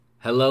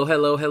Hello,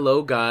 hello,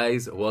 hello,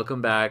 guys.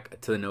 Welcome back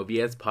to the No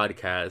BS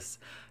podcast.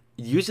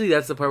 Usually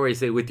that's the part where I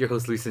say with your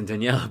host, Luis and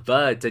Daniela,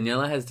 but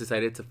Daniela has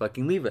decided to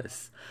fucking leave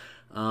us.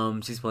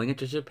 She's pulling a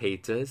Trisha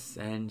Paytas,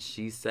 and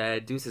she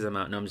said, deuces, I'm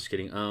out. No, I'm just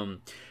kidding.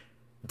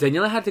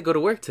 Daniela had to go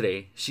to work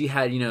today. She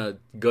had,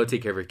 go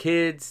take care of her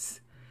kids.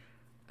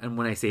 And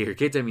when I say her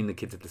kids, I mean the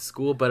kids at the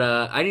school. But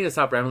I need to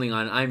stop rambling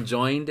on. I'm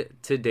joined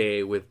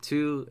today with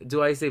two,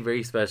 do I say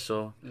very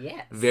special?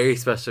 Yes. Very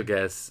special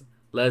guests.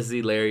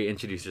 Leslie, Larry,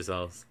 introduce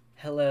yourselves.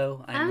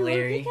 Hello, I'm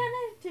Larry. I'm kind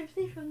of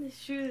tipsy from the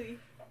shooting.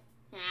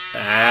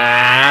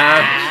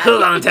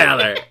 Hold on,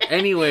 Tyler.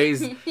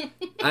 Anyways,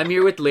 I'm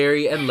here with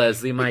Larry and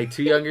Leslie, my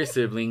two younger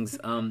siblings.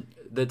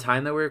 The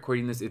time that we're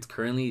recording this, it's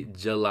currently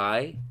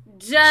July.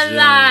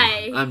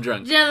 I'm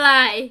drunk.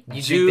 July.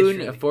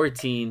 June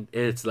 14th.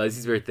 It's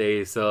Leslie's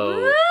birthday,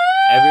 so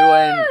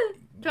everyone,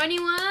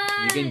 21.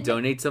 you can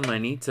donate some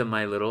money to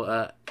my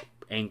little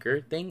anchor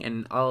thing,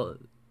 and I'll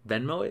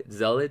Venmo it,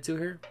 Zelle it to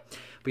her.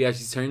 But yeah,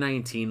 she's turned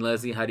 19.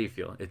 Leslie, how do you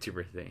feel? It's your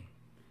birthday.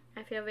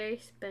 I feel very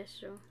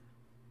special.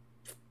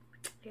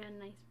 I got a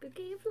nice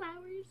bouquet of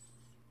flowers.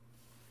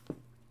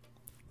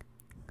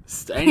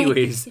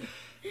 Anyways,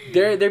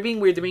 they're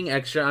being weird. They're being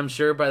extra. I'm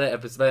sure by the end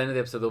of the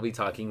episode they'll be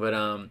talking.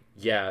 But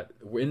yeah,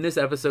 in this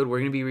episode we're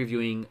gonna be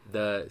reviewing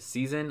the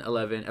season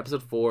 11,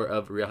 episode 4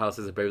 of Real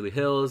Houses of Beverly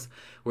Hills.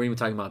 We're gonna be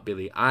talking about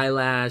Billie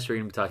Eilish. We're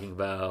gonna be talking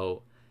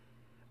about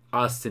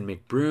Austin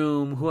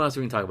McBroom. Who else are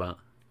we gonna talk about?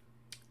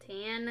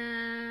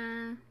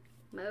 Tana,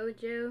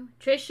 Mojo,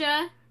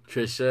 Trisha,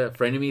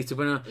 Frenemies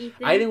 2.0.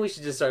 Ethan. I think we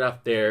should just start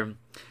off there.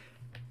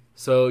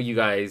 So you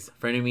guys,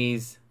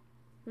 Frenemies,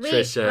 Wait,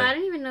 Trisha, I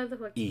don't even know the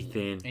fuck.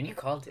 Ethan. And you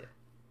called it.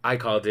 I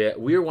called it.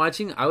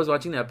 I was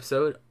watching the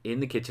episode in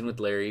the kitchen with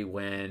Larry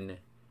when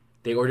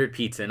they ordered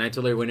pizza. And I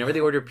told Larry, whenever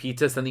they order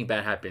pizza, something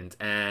bad happens.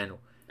 And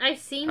I've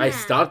seen I that.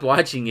 stopped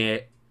watching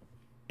it.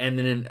 And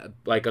then,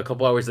 like, a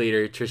couple hours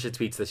later, Trisha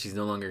tweets that she's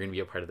no longer going to be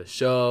a part of the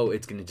show.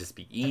 It's going to just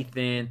be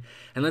Ethan.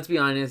 And let's be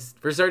honest.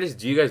 For starters,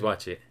 do you guys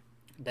watch it?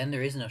 Then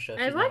there is no show.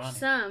 I've watched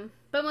some,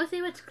 but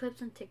mostly watch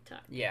clips on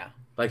TikTok. Yeah.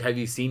 Like, have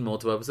you seen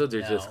multiple episodes or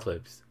No. just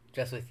clips?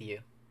 Just with you.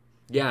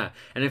 Yeah.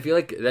 And I feel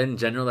like, that in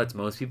general, that's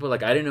most people.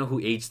 Like, I didn't know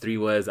who H3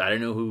 was. I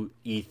didn't know who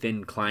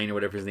Ethan Klein or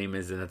whatever his name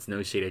is. And that's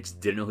no shade. I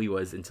just didn't know who he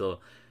was until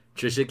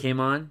Trisha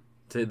came on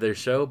to their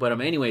show. But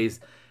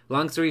anyways,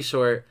 long story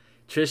short,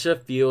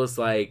 Trisha feels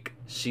like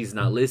she's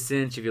not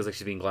listened. She feels like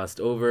she's being glossed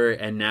over.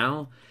 And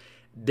now,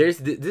 there's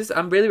this.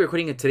 I'm barely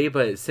recording it today,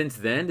 but since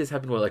then, this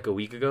happened, like a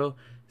week ago?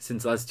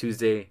 Since last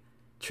Tuesday,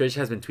 Trish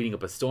has been tweeting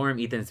up a storm.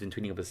 Ethan has been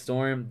tweeting up a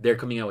storm. They're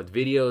coming out with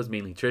videos,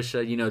 mainly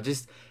Trisha,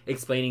 just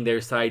explaining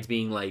their sides,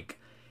 being like,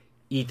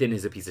 Ethan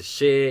is a piece of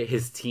shit.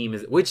 His team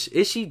is... Which,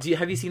 is she...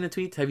 Have you seen the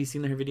tweets? Have you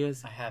seen her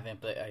videos? I haven't,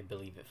 but I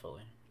believe it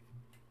fully.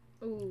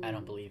 Ooh. I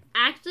don't believe.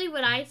 Actually,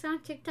 what I saw on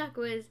TikTok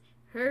was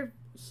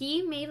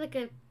he made like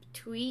a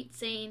tweet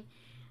saying,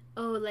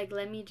 oh, like,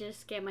 let me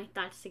just get my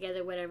thoughts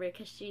together, whatever,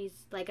 because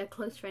she's, like, a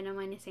close friend of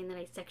mine is saying that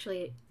I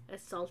sexually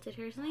assaulted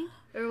her or something.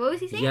 Or what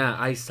was he saying? Yeah,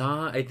 I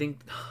saw, I think...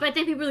 But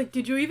then people were like,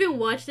 did you even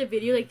watch the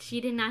video? Like,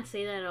 she did not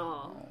say that at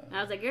all. I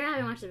was like, girl, I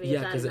haven't watched the video,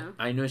 Yeah, so I because don't know.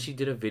 I know she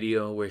did a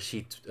video where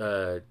she...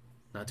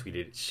 not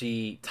tweeted.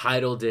 She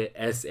titled it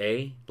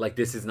SA. Like,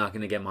 this is not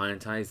going to get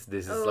monetized.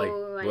 This is, like,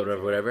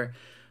 whatever.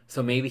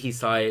 So maybe he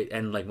saw it,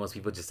 and, like, most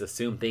people just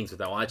assume things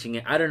without watching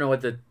it. I don't know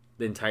what the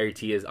entire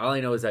tea is. All I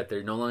know is that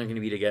they're no longer going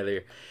to be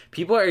together.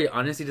 People are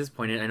honestly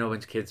disappointed. I know a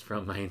bunch of kids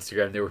from my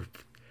Instagram, they were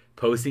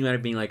posting about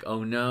it, being like,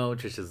 oh no,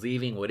 Trisha's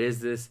leaving, what is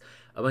this?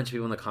 A bunch of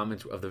people in the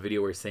comments of the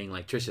video were saying,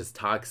 like, Trisha's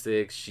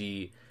toxic.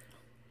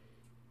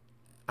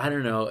 I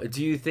don't know.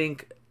 Do you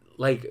think,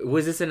 like,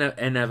 was this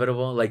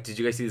inevitable? Like, did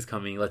you guys see this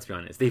coming? Let's be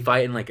honest. They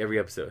fight in, like, every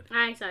episode.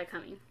 I saw it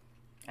coming.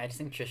 I just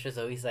think Trisha's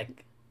always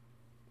like,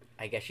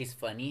 I guess she's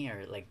funny,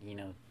 or like,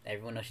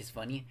 everyone knows she's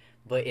funny.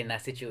 But in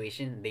that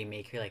situation, they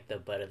make her like the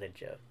butt of the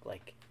joke,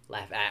 like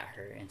laugh at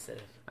her instead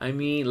of. I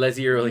mean,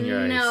 Leslie, you're rolling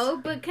your eyes. No,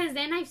 because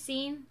then I've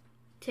seen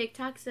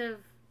TikToks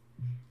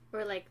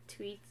or like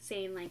tweets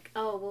saying like,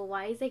 oh, well,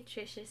 why is like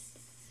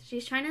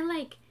she's trying to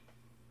like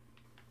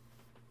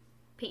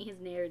paint his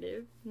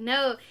narrative.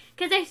 No,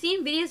 because I've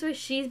seen videos where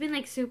she's been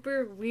like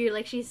super weird,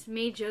 like she's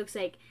made jokes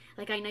like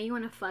I know you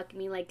want to fuck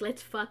me, like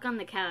let's fuck on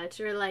the couch,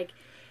 or like.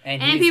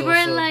 And people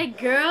are like,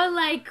 girl,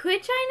 like,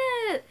 quit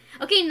trying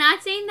to... Okay,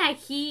 not saying that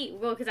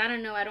well, because I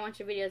don't know, I don't watch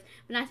your videos,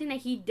 but not saying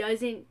that he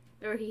doesn't,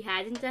 or he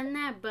hasn't done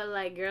that, but,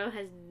 like, girl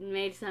has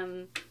made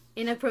some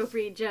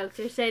inappropriate jokes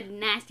or said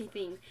nasty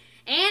things.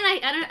 And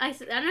I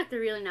don't have to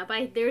really know,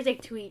 but there's a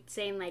tweet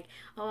saying, like,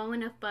 oh, I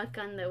want to fuck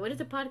on the... What is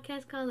the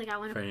podcast called? Like, I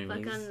want to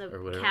fuck on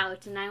the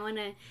couch, and I want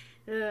to...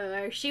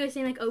 or she was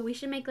saying, like, oh, we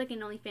should make, like,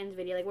 an OnlyFans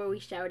video, like, where we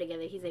shower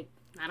together. He's like,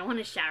 I don't want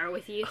to shower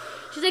with you.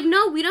 She's like,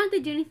 no, we don't have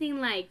to do anything,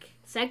 like,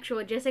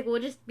 sexual. Just, like,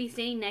 we'll just be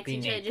sitting next to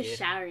each other, just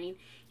showering.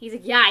 He's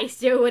like, yeah, I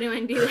still wouldn't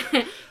want to do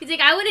that. He's like,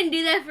 I wouldn't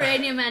do that for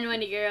any amount of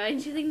money, girl.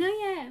 And she's like, no,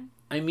 yeah.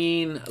 I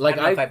mean, like, I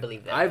don't know if I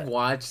believe that, I've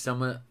watched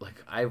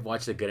I've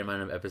watched a good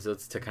amount of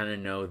episodes to kind of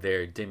know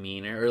their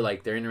demeanor, or,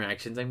 like, their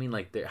interactions. I mean,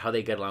 like, how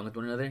they get along with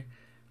one another.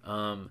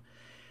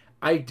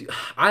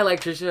 I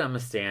like Trisha. I'm a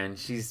stan.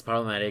 She's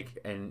problematic,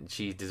 and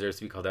she deserves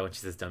to be called out when she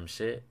says dumb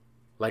shit.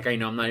 Like, I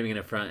know I'm not even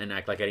gonna front and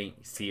act like I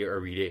didn't see it or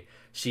read it.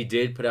 She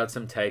did put out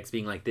some text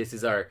being like, "This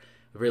is our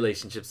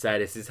relationship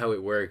status. This is how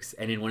it works."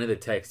 And in one of the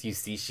texts, you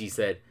see she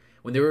said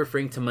when they were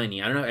referring to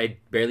money. I don't know. I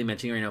barely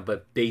mentioned it right now,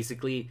 but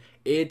basically,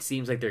 it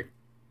seems like they're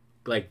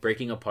like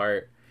breaking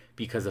apart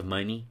because of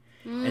money,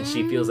 and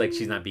she feels like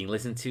she's not being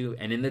listened to.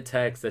 And in the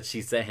text that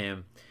she sent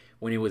him,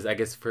 when it was, I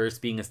guess,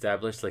 first being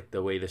established, like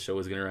the way the show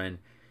was gonna run,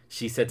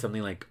 she said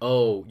something like,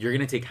 "Oh, you're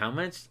gonna take how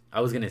much?"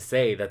 I was gonna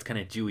say that's kind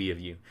of Jewy of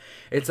you.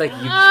 It's like you.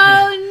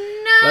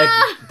 Oh no!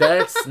 Like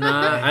that's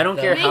not. I don't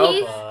care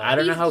how. I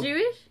don't know how.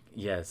 Jewish?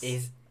 Yes.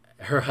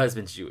 Her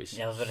husband's Jewish.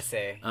 Yeah, I was gonna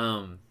say.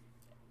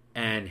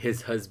 And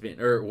his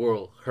husband, or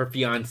well, her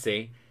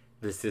fiance,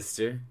 the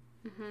sister,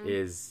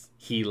 is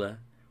Gila,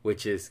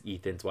 which is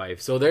Ethan's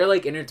wife. So they're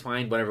like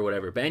intertwined,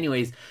 whatever. But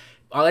anyways,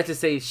 all I have to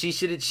say, she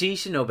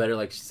should know better.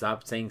 Like,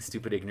 stop saying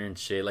stupid, ignorant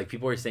shit. Like,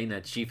 people are saying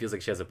that she feels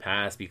like she has a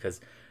past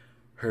because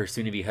her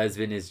soon-to-be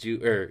husband is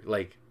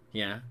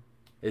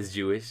is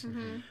Jewish.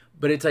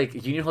 But it's like,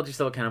 you need to hold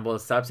yourself accountable.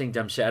 Stop saying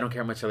dumb shit. I don't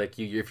care how much I like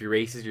you. If you're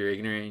racist, you're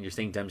ignorant, you're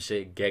saying dumb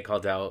shit, get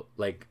called out.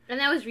 Like, and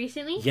that was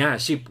recently? Yeah,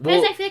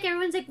 because I feel like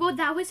everyone's like, well,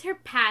 that was her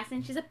past,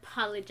 and she's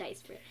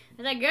apologized for it.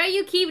 I was like, girl,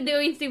 you keep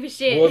doing stupid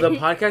shit. Well, the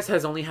podcast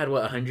has only had,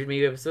 100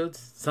 maybe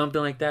episodes?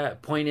 Something like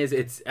that. Point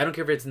is, I don't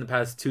care if it's in the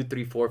past 2,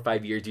 3, 4,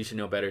 5 years. You should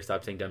know better.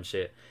 Stop saying dumb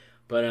shit.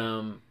 But,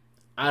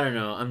 I don't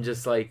know. I'm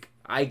just like,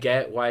 I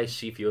get why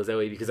she feels that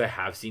way because I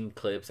have seen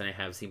clips and I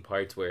have seen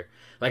parts where,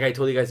 like I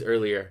told you guys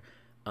earlier,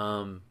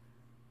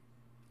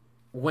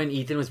 when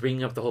Ethan was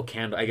bringing up the whole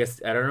candle, I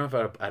guess, I don't know if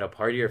at a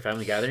party or a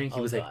family gathering,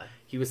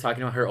 he was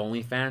talking about her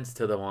OnlyFans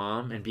to the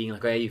mom and being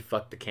like, "Oh yeah, you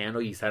fucked the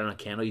candle, you sat on a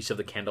candle, you shoved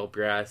the candle up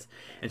your ass,"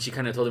 and she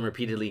kind of told him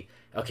repeatedly,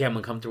 "Okay, I'm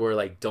uncomfortable," or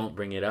like, "Don't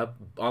bring it up,"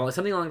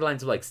 something along the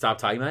lines of like, "Stop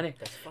talking about it."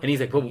 And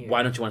he's like, "Well,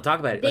 why don't you want to talk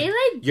about it?" They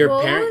like your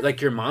both... parent,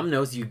 like your mom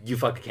knows you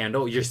fucked the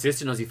candle, your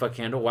sister knows you fucked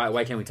the candle.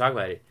 Why can't we talk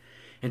about it?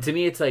 And to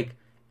me, it's like,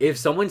 if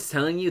someone's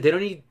telling you, they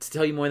don't need to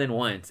tell you more than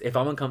once. If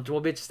I'm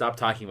uncomfortable, bitch, stop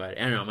talking about it.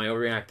 I don't know, am I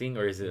overreacting,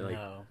 or is it like?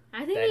 No.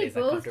 I think they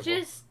both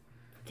just,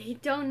 they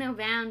don't know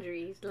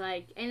boundaries,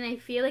 like, and I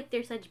feel like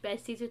they're such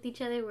besties with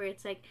each other where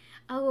it's like,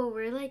 oh, well,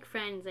 we're like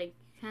friends, like,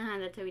 haha,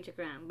 that's how we joke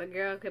around, but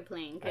girl, quit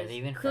playing, because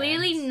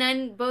clearly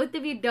both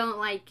of you don't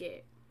like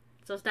it,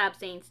 so stop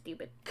saying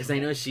stupid. Because I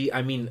know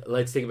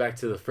let's take it back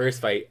to the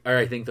first fight, or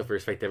I think the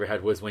first fight they ever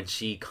had was when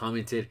she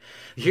commented,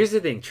 here's the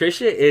thing,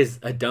 Trisha is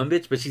a dumb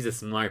bitch, but she's a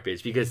smart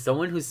bitch, because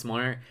someone who's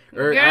smart,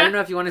 or girl, I don't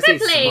know if you want to say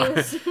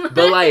smart,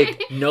 but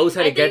like, knows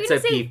how to get to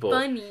people.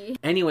 Funny.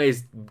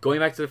 Anyways, going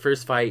back to the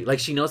first fight, like,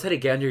 she knows how to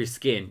get under your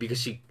skin,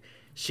 because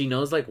she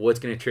knows, like, what's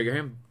going to trigger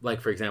him.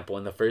 Like, for example,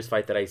 in the first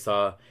fight that I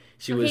saw,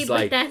 she was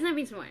like... that's not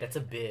being smart. That's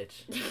a bitch.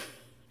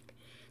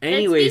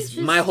 Anyways,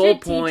 my whole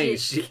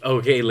point...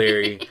 okay,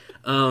 Larry.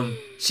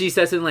 She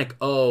says something like,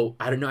 "Oh,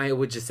 I don't know, I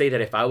would just say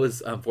that if I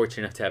was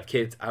fortunate enough to have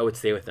kids, I would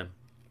stay with them."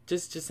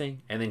 Just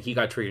saying. And then he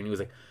got triggered and he was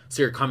like,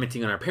 "So you're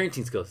commenting on our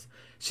parenting skills?"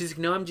 She's like,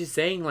 "No, I'm just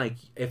saying, like,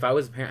 if I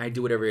was a parent, I'd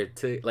do whatever it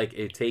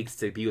takes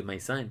to be with my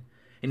son."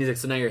 And he's like,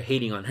 "So now you're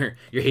hating on her.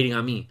 You're hating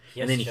on me."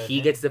 And then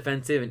he gets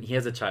defensive and he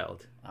has a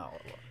child. Oh.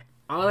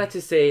 All that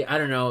to say, I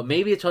don't know,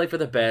 maybe it's probably for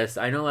the best.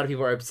 I know a lot of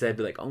people are upset,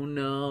 but like, "Oh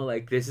no,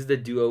 like, this is the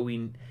duo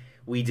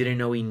we didn't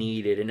know we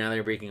needed, and now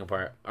they're breaking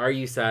apart." Are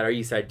you sad?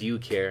 Do you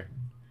care?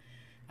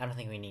 I don't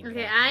think we need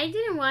that. I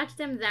didn't watch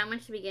them that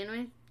much to begin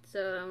with,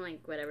 so I'm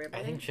like, whatever.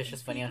 I think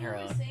Trisha's funny on her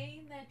own. People were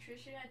saying that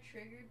Trisha got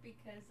triggered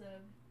because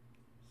of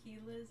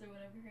Gila's, or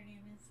whatever her name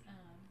is,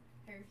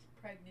 her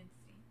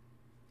pregnancy.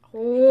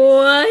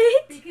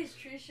 What? Because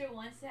Trisha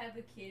wants to have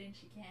a kid and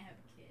she can't have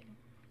a kid.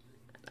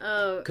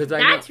 Oh,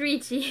 that's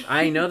reaching.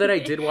 I know that I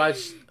did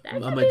watch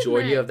a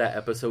majority of that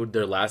episode,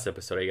 their last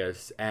episode, I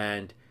guess,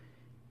 and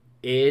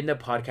in the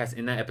podcast,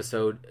 in that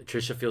episode,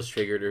 Trisha feels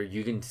triggered, or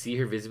you can see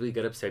her visibly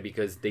get upset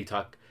because they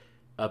talk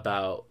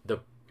about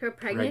her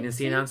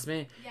pregnancy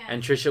announcement. Yeah.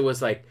 And Trisha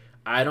was like,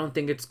 "I don't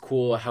think it's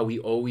cool how we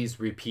always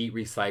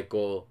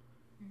recycle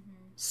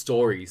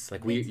stories.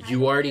 Like,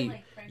 you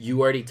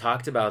already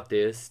talked about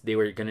this. They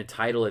were going to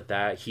title it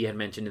that. He had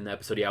mentioned in the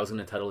episode, yeah, I was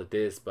going to title it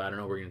this, but I don't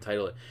know what we're going to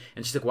title it."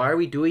 And she's like, "Why are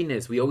we doing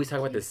this? We always talk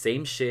about the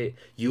same shit.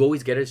 You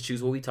always get us to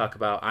choose what we talk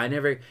about. I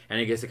never..." And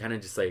I guess it kind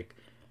of just like,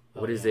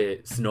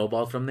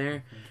 snowballed from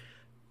there.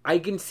 I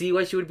can see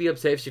why she would be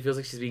upset if she feels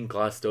like she's being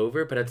glossed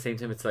over, but at the same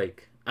time, it's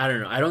like, I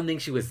don't know. I don't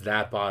think she was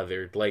that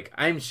bothered. Like,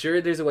 I'm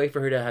sure there's a way for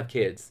her to have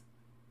kids.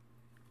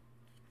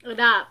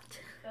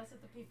 Adopt. That's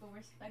what the people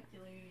were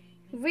speculating.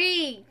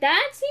 Wait,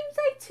 that seems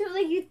like too,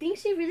 like, you think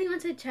she really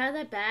wants a child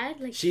that bad?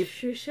 Like,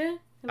 Trisha?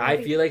 I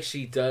feel like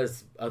she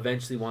does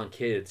eventually want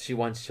kids. She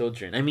wants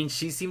children. I mean,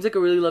 she seems like a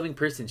really loving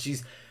person.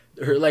 She's,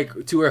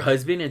 like, to her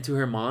husband and to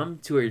her mom,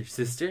 to her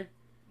sister.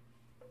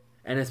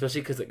 And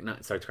especially because, like,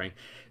 starts crying.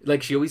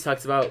 Like, she always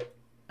talks about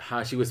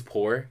how she was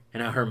poor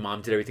and how her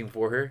mom did everything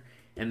for her.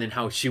 And then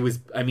how she was,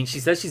 I mean,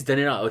 she says she's done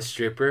it on a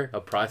stripper, a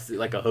prostitute,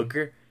 like a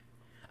hooker.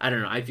 I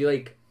don't know. I feel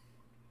like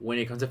when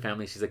it comes to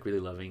family, she's, like,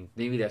 really loving.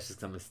 Maybe that's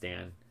just I'm a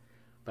stan.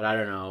 But I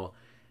don't know.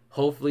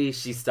 hopefully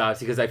she stops,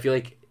 because I feel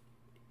like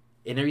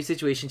in every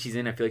situation she's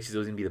in, I feel like she's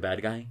always gonna be the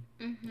bad guy.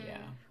 Mm-hmm. Yeah.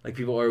 Like,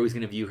 people are always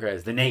gonna view her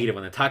as the negative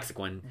one, the toxic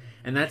one,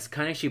 and that's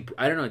kind of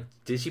I don't know.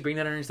 Did she bring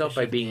that on herself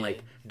by being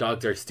like,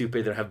 dogs are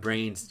stupid, they don't have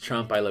brains.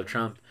 Trump, I love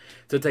Trump.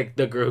 So it's like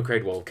the girl who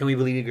cried wolf. Can we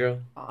believe you, girl?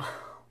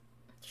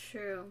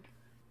 True.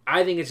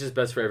 I think it's just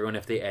best for everyone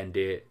if they end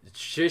it.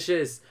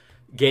 Trisha's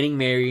getting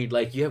married.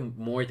 Like, you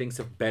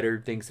have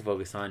better things to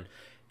focus on.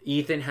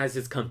 Ethan has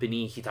his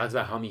company. He talks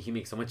about how he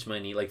makes so much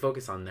money. Like,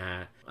 focus on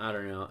that. I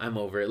don't know. I'm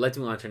over it. Let's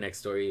move on to our next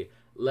story.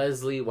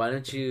 Leslie, why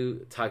don't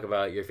you talk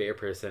about your favorite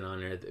person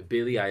on earth,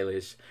 Billie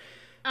Eilish?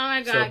 Oh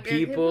my god. So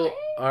people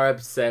are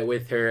upset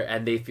with her,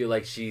 and they feel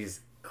like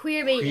she's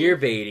queer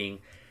baiting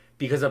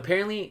because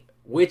apparently,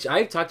 which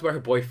I've talked about her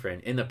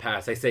boyfriend in the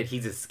past. I said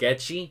he's a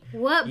sketchy.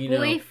 What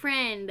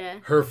boyfriend?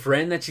 Her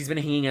friend that she's been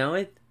hanging out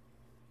with.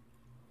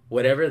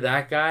 Whatever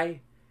that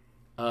guy.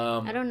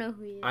 I don't know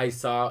who he is. I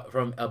saw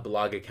from a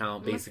blog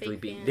account basically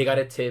they got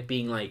a tip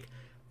being like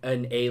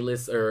an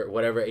A-list or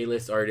whatever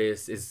A-list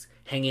artist is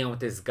hanging out with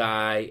this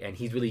guy, and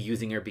he's really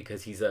using her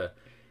because he's a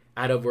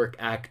out of work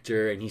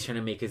actor and he's trying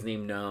to make his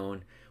name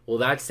known. Well,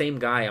 that same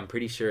guy, I'm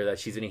pretty sure that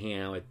she's gonna hang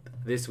out with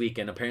this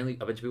weekend. Apparently,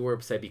 a bunch of people were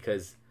upset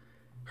because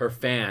her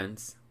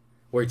fans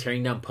were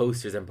tearing down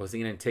posters and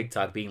posting it on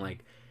TikTok, being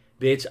like,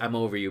 "Bitch, I'm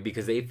over you,"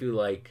 because they feel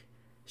like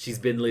she's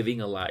been living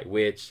a lie.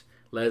 Which,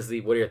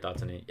 Leslie, what are your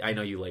thoughts on it? I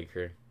know you like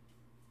her.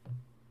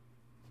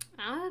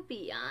 I'll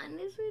be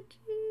honest with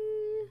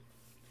you.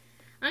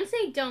 Honestly,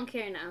 I don't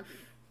care enough.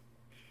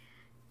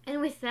 And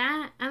with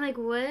that, I'm like,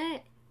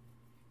 what?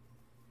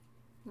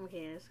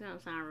 Okay, this is gonna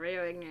sound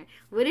real ignorant.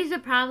 What is the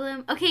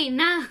problem? Okay,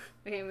 now.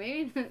 Okay,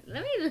 maybe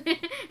let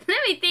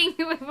me think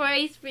before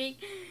I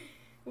speak.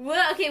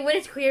 What? Okay, what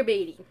is queer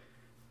baiting?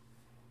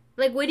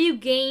 Like, what do you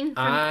gain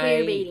from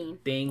queer baiting?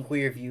 Think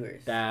queer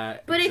viewers.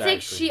 But it's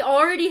like she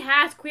already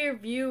has queer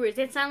viewers.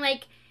 It's not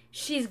like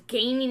she's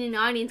gaining an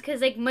audience,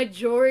 because like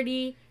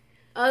majority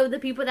of the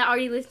people that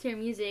already listen to her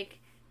music.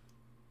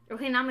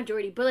 Okay, not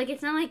majority, but like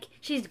it's not like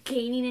she's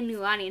gaining a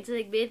new audience. It's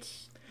like,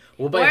 bitch.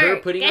 Well, by her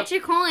putting get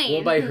your coin.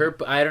 Well, by her,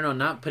 I don't know,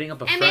 not putting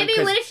up a and front.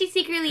 Maybe what if she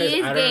secretly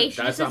is gay?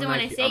 She just doesn't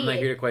want to say it. I'm not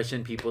here to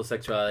question people's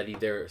sexuality,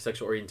 their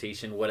sexual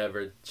orientation,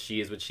 whatever.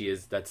 She is what she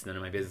is. That's none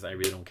of my business. I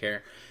really don't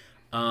care.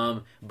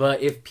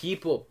 But if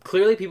people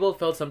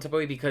felt some type of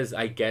way because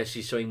I guess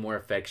she's showing more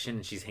affection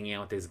and she's hanging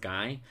out with this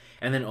guy,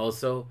 and then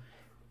also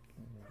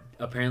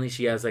apparently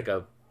she has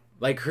the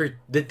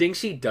thing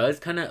she does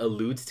kind of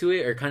alludes to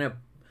it, or kind of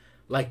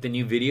like the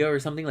new video or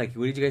something. Like,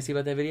 what did you guys see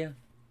about that video?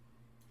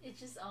 It's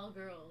just all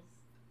girls.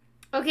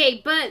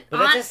 Okay, but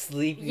that's a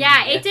sleep.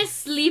 Yeah, it's a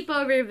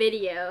sleepover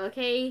video.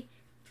 Okay.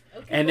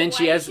 And then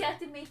she have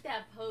to make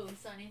that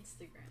post on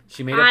Instagram?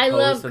 She made a post. I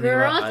love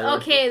girls.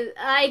 Okay,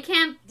 I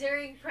can't.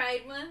 During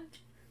Pride Month.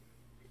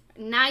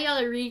 Now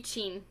y'all are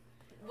reaching.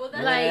 Well,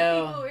 that's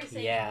what people were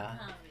saying in the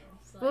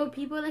comments. Well,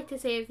 people like to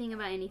say everything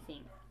about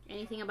anything.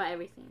 Anything about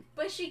everything.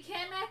 But she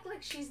can't act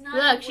like she's not.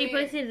 Look, she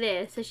posted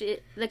this. So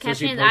the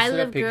caption is "I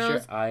love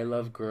girls." I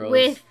love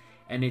girls.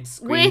 And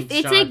it's like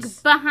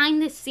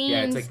behind the scenes.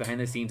 Yeah, it's like behind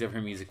the scenes of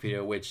her music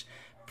video. Which,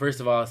 first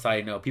of all,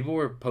 side note, people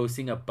were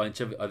posting a bunch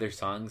of other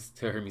songs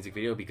to her music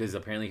video because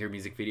apparently her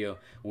music video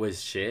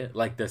was shit.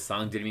 Like, the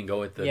song didn't even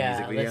go with the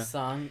music video. The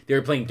song. They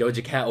were playing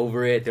Doja Cat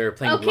over it. They were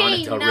playing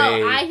Lana Del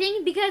Rey. No, I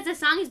think because the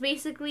song is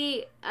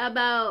basically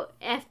about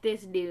F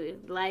this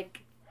dude, like.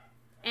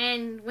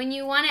 And when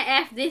you want to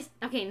F this...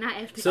 Okay, not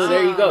F this... So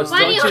there you go. So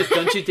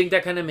don't you think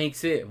that kind of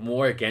makes it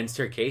more against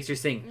her case? You're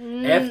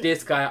saying, F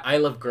this guy, I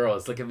love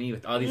girls. Look at me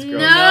with all these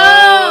girls.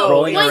 No!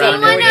 Rolling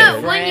around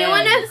when you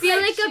want to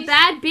feel like a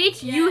bad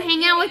bitch, you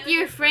hang out with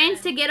your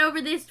friends to get over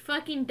this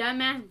fucking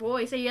dumbass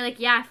boy. So you're like,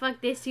 yeah, fuck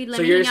this dude.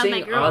 Let me hang out with my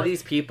girls. So you're saying all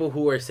these people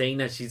who are saying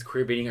that she's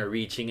queer baiting are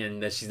reaching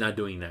and that she's not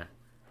doing that?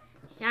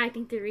 Yeah, I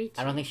think they're reaching.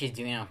 I don't think she's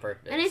doing it on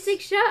purpose. And it's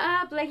like, shut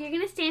up. Like, you're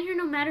going to stand her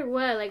no matter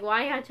what. Like,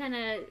 why are y'all trying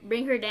to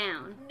bring her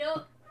down?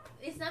 No,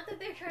 it's not that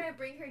they're trying to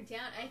bring her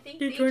down. I think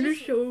they're trying to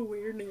show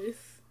awareness.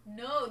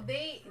 No,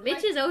 they...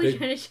 Bitch is always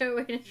trying to show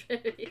awareness.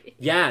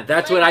 Yeah,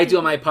 that's what I do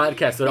on my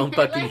podcast, so don't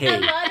fucking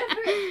hate.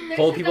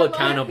 Hold people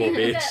accountable,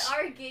 bitch. That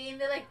are gay and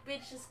they're like,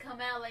 bitch, just come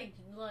out, like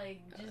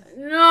just...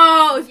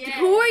 No! Yes.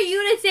 Who are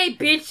you to say,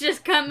 bitch,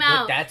 just come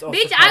out? That's also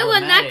bitch, I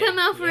will not come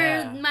out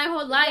for my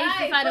whole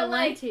life if I don't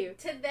want to.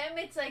 To them,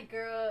 it's like,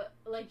 girl,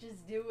 like,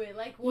 just do it.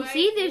 Like, why, you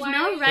see, there's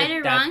no right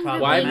or wrong.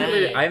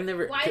 I've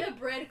never... Why the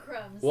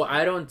breadcrumbs? Well,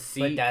 I don't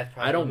see...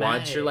 I don't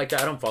watch her like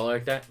that. I don't follow her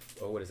like that.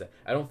 Oh, what is that?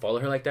 I don't follow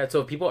her like that.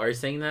 So if people are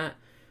saying that,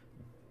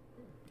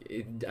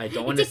 I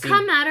don't want to seem...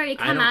 come out already.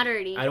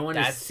 I don't want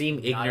to seem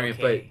ignorant,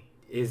 but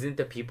isn't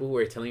the people who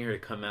are telling her to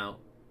come out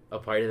a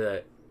part of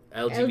the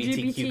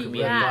LGBTQ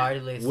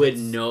community would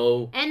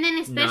know? And then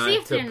especially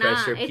if they're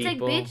not, it's like,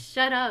 bitch,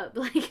 shut up.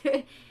 Like,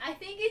 I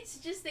think it's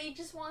just they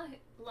just want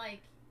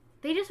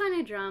they just want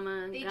a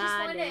drama. They just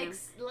want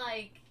to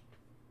like,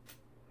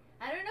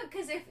 I don't know,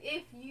 because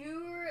if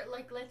you're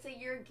like, let's say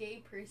you're a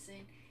gay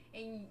person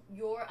and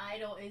your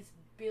idol is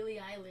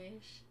Billie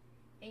Eilish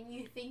and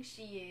you think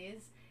she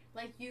is,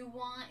 Like, you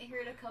want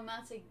her to come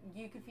out so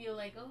you could feel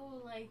like,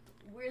 oh, like,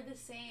 we're the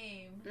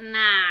same.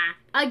 Nah.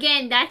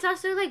 Again, that's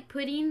also, like,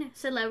 putting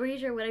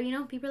celebrities or whatever, you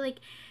know, people are like,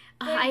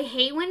 I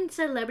hate when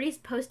celebrities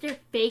post their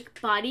fake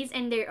bodies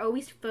and they're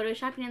always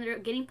photoshopping and they're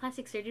getting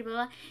plastic surgery, blah,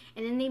 blah,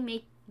 and then they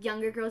make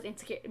younger girls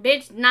insecure.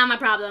 Bitch, not my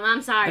problem.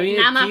 I'm sorry. I mean,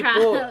 not my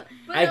problem.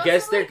 I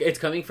guess it's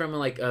coming from,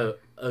 like, a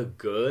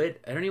good,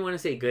 I don't even want to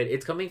say good,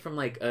 it's coming from,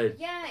 like, a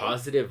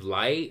positive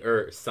light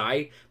or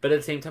side, but at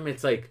the same time,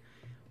 it's like,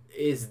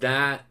 is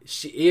that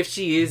if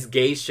she is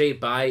gay, straight,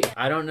 bi,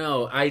 I don't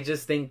know. I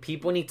just think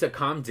people need to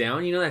calm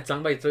down. You know that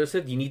song by Taylor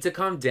Swift? You need to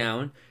calm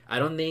down. I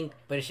don't think.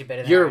 But is she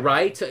better than you're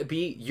right to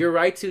be? You're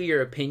right to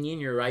your opinion.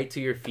 You're right to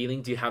your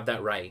feelings. You have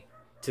that right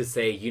to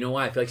say, you know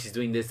what? I feel like she's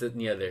doing this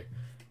and the other.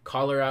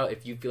 Call her out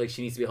if you feel like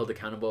she needs to be held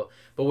accountable.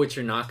 But what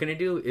you're not gonna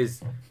do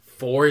is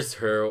force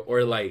her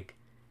or like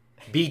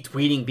be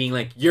tweeting, being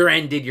like, "You're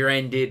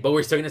ended," but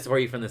we're still gonna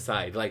support you from the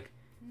side, like.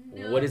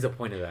 No. What is the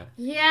point of that?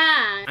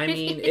 Yeah. I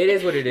mean, it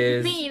is what it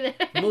is. Me either.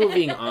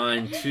 Moving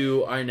on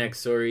to our next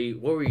story.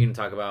 What were we going to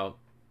talk about?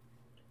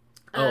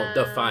 Oh,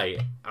 the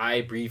fight.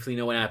 I briefly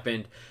know what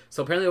happened.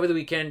 So apparently over the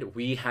weekend,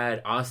 we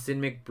had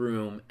Austin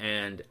McBroom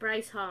and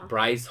Bryce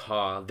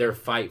Hall. Their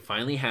fight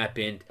finally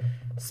happened.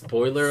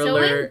 Spoiler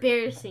alert. So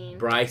embarrassing.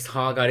 Bryce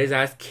Hall got his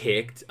ass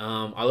kicked.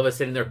 All of a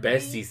sudden, they're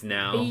besties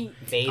now.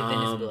 Bathed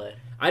in his blood.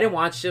 I didn't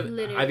watch it.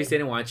 Literally. Obviously, I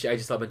didn't watch it. I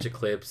just saw a bunch of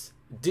clips.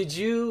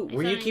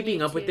 Were you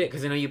keeping up with it?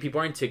 Because I know you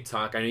people are on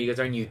TikTok. I know you guys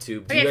are on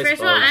YouTube. Okay,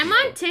 first of all, I'm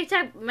on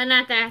TikTok, but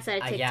not that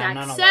side of TikTok.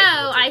 Yeah, so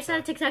I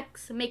saw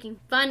TikToks making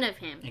fun of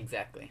him.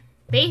 Exactly.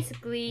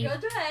 Basically. Go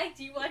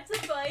direct. You watch the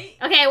fight.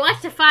 Okay, I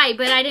watched the fight,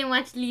 but I didn't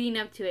watch leading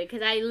up to it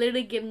because I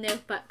literally give no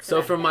fucks.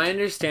 So from my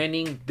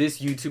understanding, this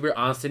YouTuber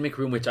Austin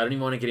McBroom, which I don't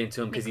even want to get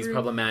into him because he's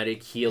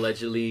problematic. He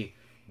allegedly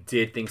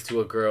did things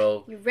to a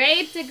girl. He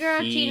raped a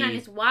girl, cheating on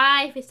his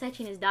wife, is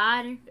touching his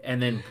daughter.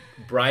 And then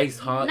Bryce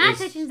Hall not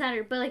touching his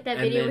daughter, but like that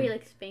video where he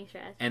like spanks her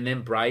ass. And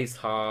then Bryce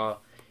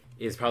Hall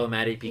is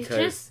problematic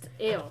because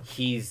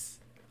he's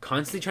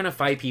constantly trying to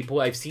fight people.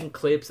 I've seen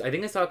clips. I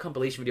think I saw a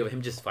compilation video of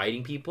him just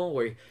fighting people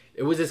where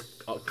it was this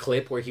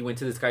clip where he went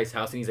to this guy's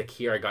house and he's like,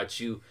 "Here, I got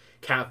you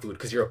cat food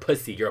because you're a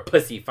pussy. You're a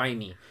pussy. Fight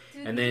me."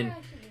 Dude, and then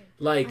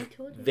like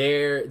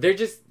they're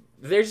just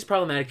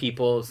problematic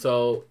people.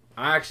 So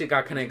I actually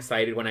got kind of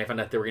excited when I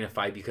found out they were going to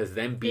fight because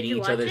them beating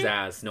each other's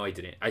ass. No, I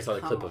didn't. I saw the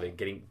clip of it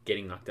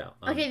getting knocked out.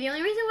 Okay, the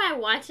only reason why I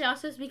watched it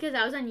also is because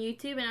I was on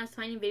YouTube and I was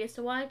finding videos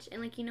to watch.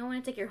 And, like, you know when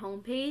it's, like, your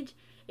homepage?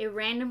 It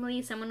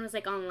randomly, someone was,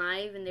 like, on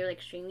live and they were,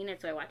 like, streaming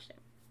it, so I watched it.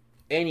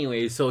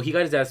 Anyway, so he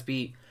got his ass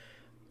beat.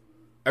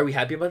 Are we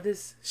happy about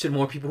this? Should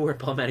more people wear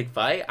problematic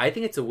fight? I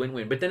think it's a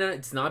win-win, but then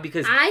it's not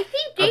because I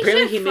think they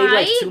apparently should he made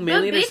like $2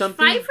 million or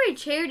something. Fight for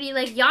charity,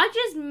 like y'all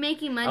just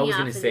making money. I was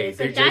gonna say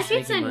they're just that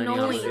shit's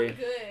annoying.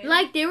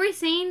 Like they were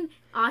saying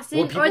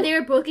Austin, people, or they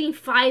were booking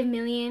 $5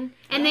 million,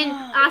 and then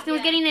Austin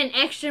was getting an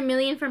extra $1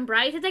 million from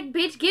Bryce. It's like,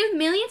 bitch, give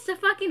millions to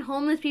fucking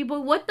homeless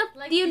people. What the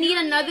do you need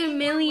another $1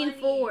 million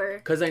for?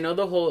 Because I know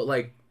the whole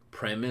like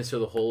premise or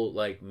the whole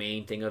like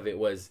main thing of it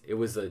was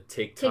a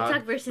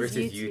TikTok versus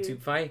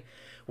YouTube fight.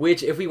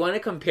 Which, if we want to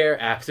compare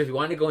apps, if we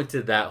want to go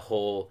into that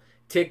whole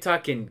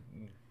TikTok and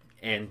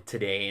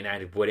today, and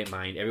I wouldn't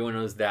mind. Everyone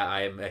knows that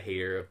I am a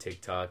hater of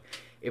TikTok.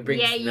 It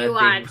brings you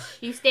watch.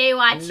 You stay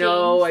watching.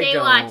 No, I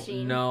don't.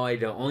 Watching. No, I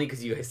don't. Only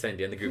because you guys send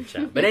it in the group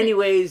chat. But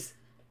anyways,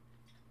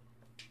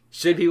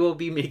 should people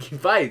be making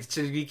fights?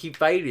 Should we keep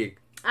fighting?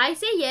 I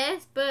say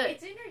yes, but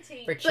it's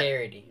entertaining for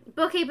charity.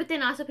 Okay, but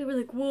then also people are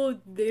like, well,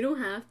 they don't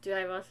have to.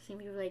 I've also seen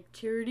people like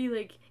charity,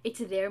 like it's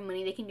their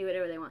money, they can do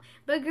whatever they want.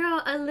 But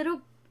girl, a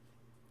little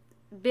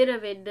bit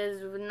of it does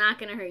not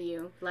gonna hurt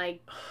you.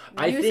 Like,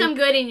 do some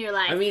good in your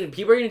life. I mean,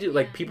 people are gonna do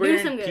like people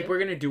are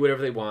gonna do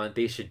whatever they want.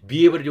 They should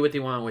be able to do what they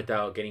want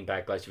without getting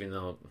backlash, even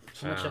though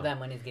how much of that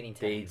money is getting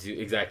taxed. They do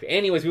exactly.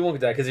 Anyways, we won't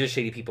get that because they're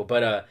shady people.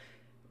 But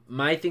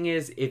my thing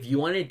is, if you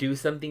want to do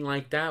something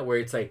like that, where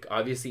it's like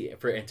obviously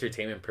for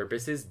entertainment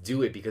purposes,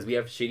 do it because we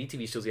have shady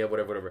TV shows, we have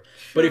whatever. True.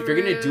 But if you're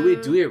gonna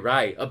do it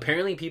right.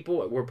 Apparently,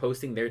 people were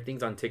posting their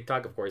things on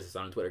TikTok. Of course, it's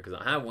not on Twitter because I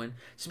don't have one.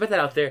 Just put that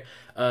out there.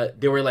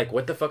 They were like,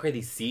 "What the fuck are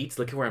these seats?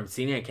 Look at where I'm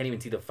sitting. I can't even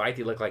see the fight.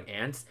 They look like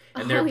ants,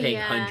 and they're paying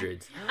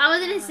hundreds." I was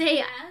gonna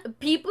say,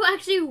 people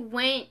actually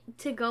went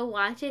to go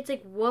watch it. It's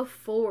like, what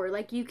for?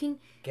 Like, you can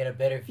get a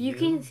better view. You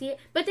can see it.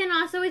 But then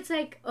also it's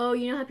like, oh,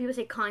 you know how people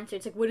say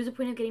concerts. Like, what is the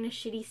point of getting a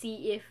shitty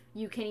seat if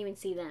you can't even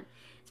see them?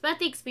 It's about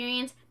the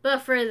experience. But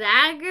for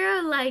that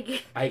girl,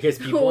 like, I guess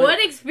people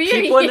what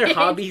experience? People and their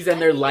hobbies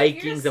and their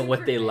likings and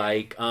what they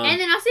like. And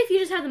then also if you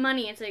just have the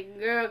money, it's like,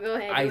 girl, go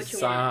ahead.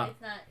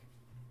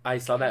 I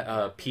saw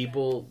that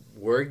people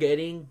were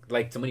getting,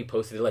 like, somebody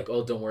posted it, like,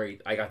 oh, don't worry,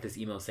 I got this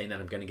email saying that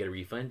I'm going to get a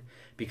refund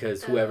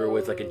because whoever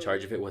was, like, in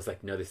charge of it was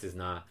like, no, this is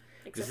not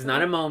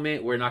a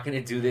moment. We're not going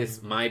to do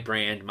this. My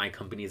brand, my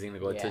company is going to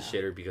go into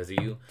shitter because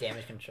of you.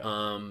 Damage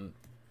control.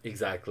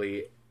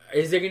 Exactly.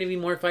 Is there going to be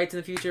more fights in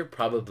the future?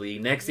 Probably.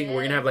 Next thing,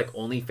 we're going to have, like,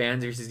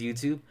 OnlyFans versus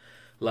YouTube.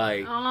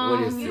 Like,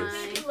 what is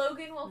this?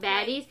 Logan will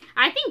baddies? Fight.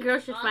 I think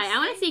girls should fight. I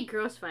want to see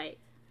girls fight.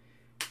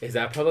 Is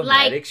that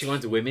problematic? Like, she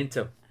wants women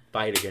to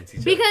fight against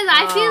each other. Because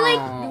I feel like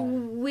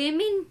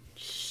women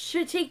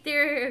should take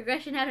their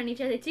aggression out on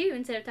each other too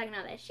instead of talking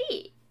all that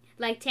shit.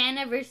 Like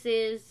Tana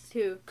versus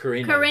who?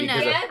 Corinna.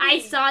 Gabby. I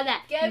saw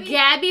that.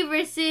 Gabby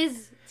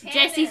versus Tana.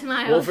 Jessie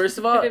Smiles. Well, first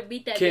of all,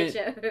 beat that bitch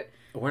up.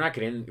 We're not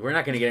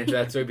gonna get into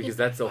that story because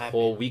that's a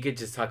whole. We could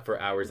just talk for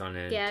hours on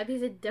end.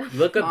 Gabby's a dumb.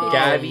 Look up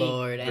Gabby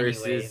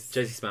versus anyways.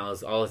 Jessie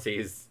Smiles. All I'll say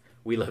is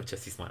we love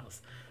Jessie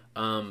Smiles.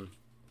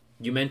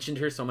 You mentioned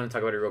her, so I'm gonna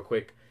talk about her real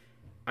quick.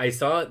 I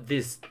saw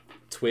this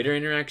Twitter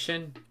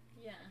interaction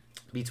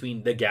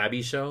between the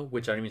Gabby show,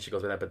 which I don't even she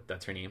goes by that, but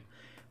that's her name.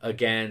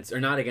 With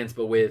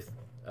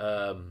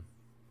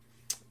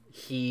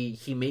he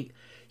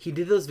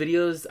did those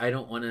videos. I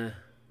don't want to.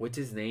 What's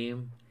his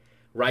name?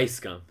 Rice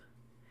Gum.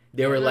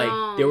 They were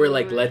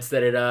like, let's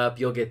set it up.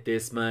 You'll get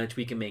this much.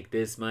 We can make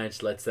this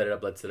much. Let's set it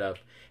up.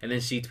 And then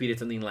she tweeted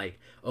something like,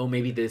 oh,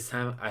 maybe this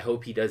time I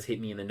hope he does hit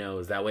me in the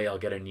nose. That way I'll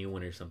get a new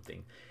one or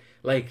something.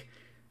 Like,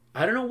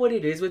 I don't know what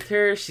it is with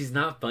her. She's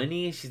not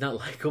funny. She's not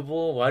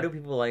likable. Why do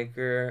people like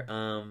her?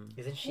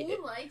 Isn't she?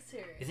 Who likes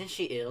her? Isn't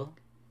she ill?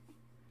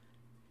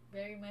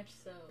 Very much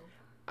so.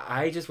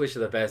 I just wish her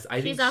the best.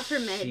 I think off her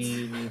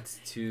meds.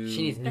 She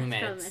needs new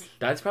meds.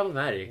 That's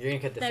problematic. You're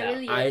gonna cut this that out.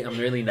 Really I'm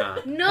really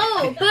not.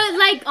 No, but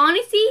like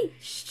honestly,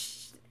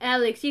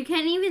 Alex, you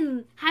can't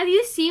even. Have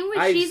you seen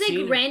where she's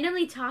like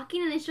randomly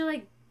talking and then she'll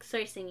like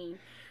start singing,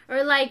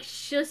 or like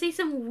she'll say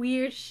some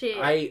weird shit.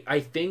 I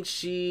think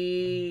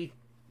she.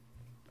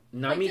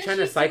 Not me trying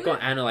to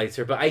psychoanalyze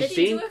her, but I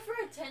think. Do it for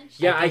attention?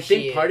 Yeah, I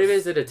think part of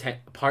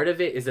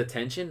it is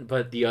attention,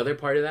 but the other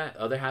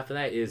half of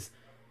that is.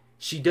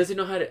 She doesn't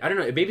know how to. I don't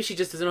know. Maybe she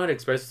just doesn't know how to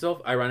express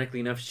herself. Ironically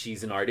enough,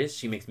 she's an artist.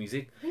 She makes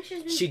music.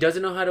 She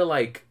doesn't know how to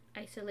like.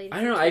 Isolate.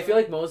 I don't know. I feel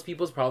like most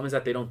people's problem is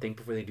that they don't think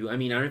before they do. I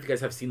mean, I don't know if you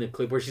guys have seen the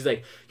clip where she's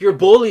like, "You're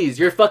bullies.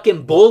 You're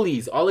fucking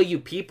bullies. All of you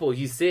people.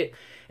 You sit."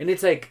 And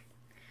it's like.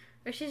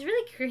 Or she's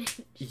really cringe.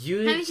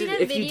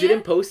 If you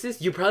didn't post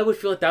this, you probably would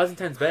feel 1,000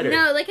 times better.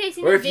 No, like I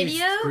seen the video. Or if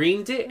you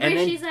screamed it and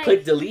then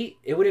click delete,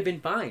 it would have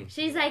been fine.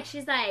 She's like.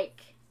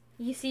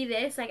 You see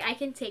this? Like, I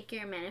can take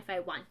your man if I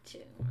want to.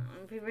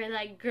 People are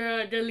like,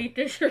 girl, delete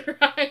this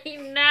right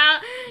now.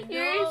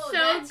 You're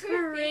so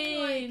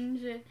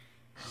cringe.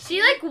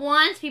 She, like,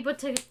 wants people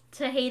to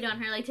hate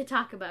on her, like, to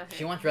talk about her.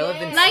 She wants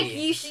relevancy. Like,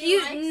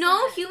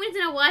 humans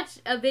gonna watch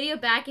a video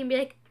back and be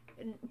like,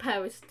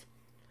 post.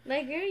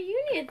 Like, girl,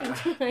 you need to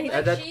think twice.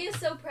 But she is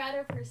so proud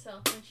of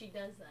herself when she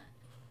does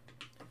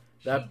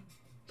that.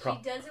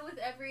 She does it with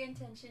every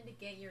intention to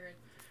get your...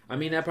 I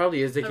mean, that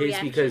probably is the case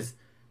reaction. Because...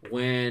 I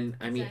don't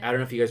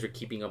know if you guys were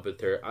keeping up with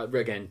her.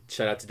 Again,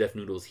 shout out to Def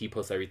Noodles. He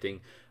posts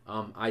everything.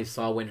 I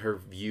saw when her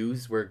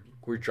views were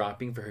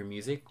dropping for her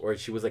music, or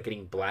she was like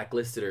getting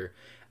blacklisted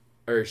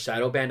or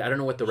shadow banned. I don't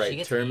know what the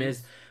right term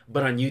is,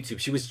 but on YouTube,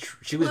 she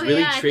was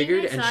really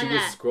triggered and she was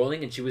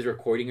scrolling and she was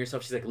recording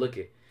herself. She's like, look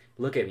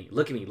at me,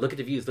 look at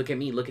the views, look at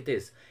me, look at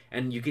this,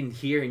 and you can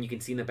hear and you can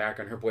see in the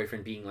background her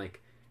boyfriend being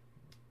like,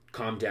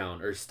 calm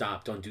down or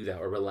stop, don't do that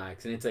or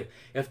relax. And it's like,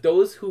 if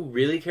those who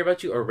really care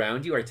about you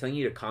around you are telling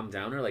you to calm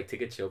down or like take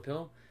a chill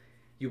pill,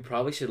 you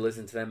probably should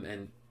listen to them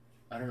and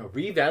I don't know,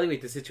 reevaluate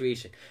the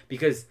situation.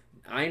 Because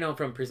I know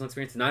from personal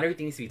experience, not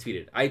everything needs to be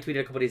tweeted. I tweeted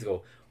a couple days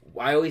ago.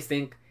 I always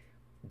think,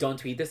 don't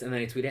tweet this, and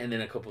then I tweet it, and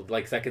then a couple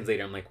like seconds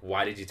later I'm like,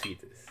 why did you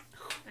tweet this?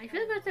 I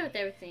feel about that with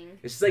everything.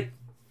 It's just like,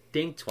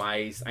 think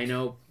twice. I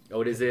know,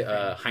 what is it?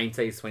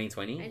 Hindsight is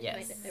 20/20.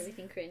 Yes.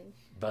 Everything cringe.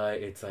 But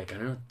it's like, I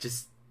don't know,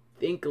 just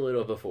think a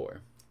little before.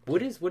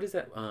 What is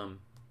that? I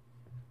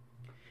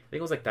think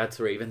it was like That's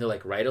Raven. They're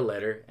like, write a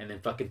letter and then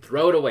fucking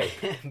throw it away.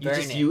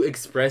 You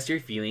express your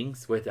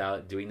feelings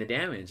without doing the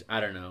damage. I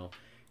don't know.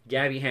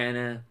 Gabby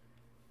Hanna,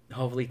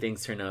 hopefully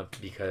things turn up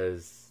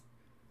because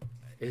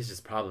it's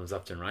just problems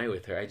left and right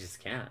with her. I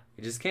just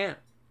can't.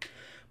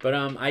 But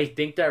I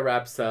think that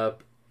wraps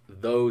up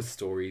those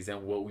stories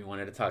and what we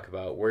wanted to talk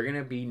about. We're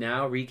gonna be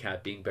now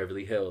recapping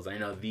Beverly Hills. I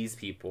know these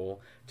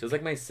people, just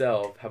like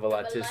myself, have a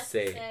lot to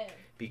say.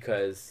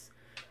 Because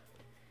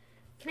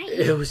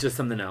it was just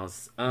something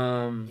else.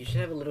 You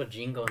should have a little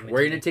jingle.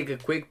 We're going to take a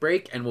quick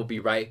break and we'll be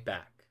right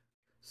back.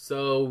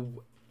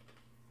 So,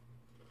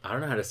 I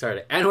don't know how to start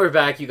it. And we're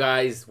back, you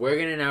guys. We're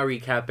going to now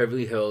recap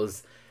Beverly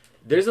Hills.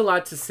 There's a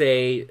lot to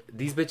say.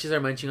 These bitches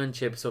are munching on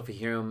chips, so if you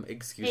hear them,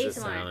 excuse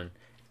the sound.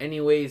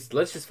 Anyways,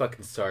 let's just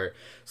fucking start.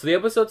 So the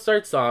episode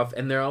starts off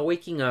and they're all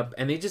waking up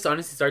and they just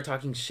honestly start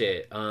talking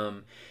shit.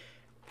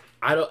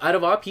 Out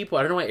of all people,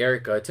 I don't know why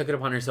Erica took it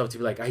upon herself to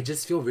be like, I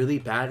just feel really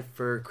bad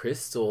for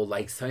Crystal.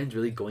 Like, something's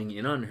really going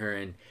in on her.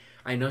 And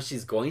I know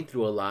she's going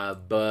through a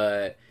lot,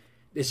 but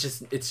it's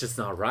just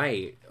not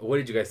right. What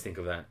did you guys think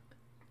of that?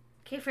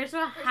 Okay, first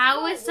of all,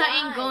 how is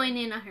something going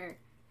in on her?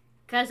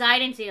 Because I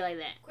didn't see it like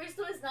that.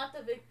 Crystal is not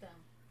the victim.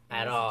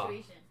 At all.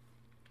 Situation.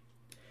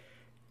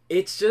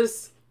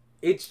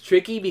 It's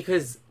tricky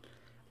because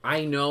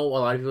I know a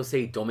lot of people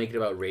say don't make it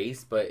about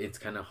race, but it's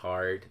kind of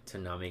hard to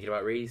not make it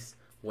about race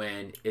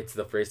when it's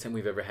the first time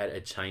we've ever had a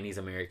Chinese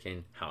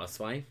American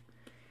housewife.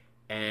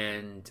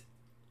 And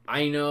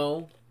I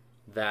know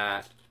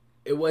that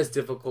it was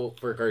difficult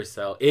for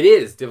Garcelle. It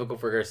is difficult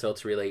for Garcelle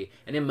to relate,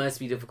 and it must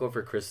be difficult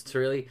for Crystal to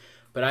relate.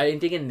 But I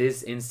think in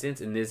this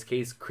instance, in this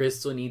case,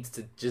 Crystal needs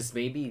to just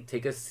maybe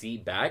take a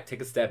step back,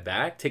 take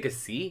a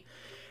seat,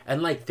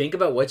 and like think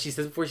about what she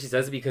says before she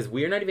says it, because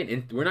we're not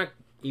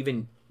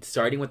even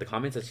starting with the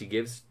comments that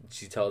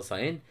she tells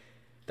Sutton.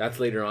 That's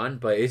later on,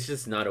 but it's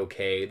just not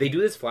okay. They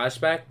do this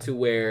flashback to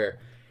where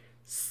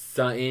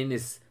Sutton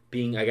is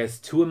being, I guess,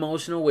 too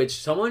emotional,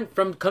 which coming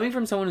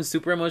from someone who's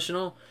super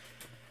emotional,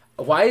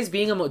 why is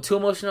being too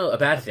emotional a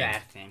bad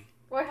thing?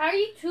 Or how are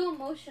you too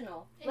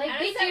emotional? And like,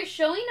 bitch, you're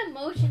showing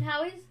emotion.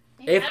 How does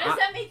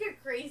that make her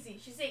crazy?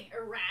 She's saying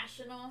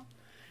irrational.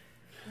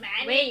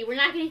 Manic. Wait, we're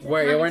not getting to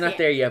we're not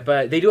there yet,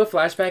 but they do a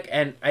flashback,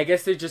 and I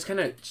guess they're just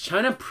kind of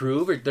trying to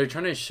prove, or they're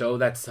trying to show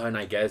that Sutton,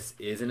 I guess,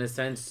 is in a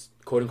sense,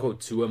 quote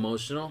unquote, too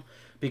emotional,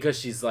 because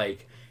she's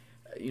like,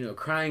 you know,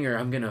 crying, or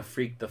I'm gonna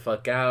freak the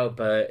fuck out,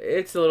 but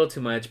it's a little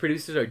too much.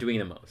 Producers are doing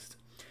the most.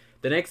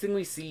 The next thing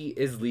we see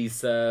is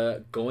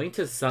Lisa going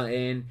to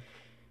Sutton,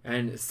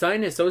 and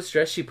Sutton is so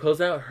stressed, she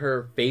pulls out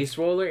her face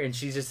roller, and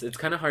it's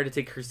kind of hard to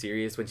take her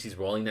serious when she's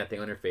rolling that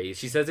thing on her face.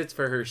 She says it's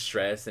for her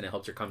stress, and it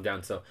helps her calm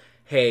down, so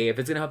hey, if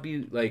it's gonna help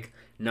you, like,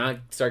 not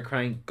start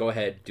crying, go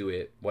ahead, do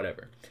it,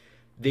 whatever.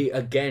 They,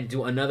 again,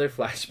 do another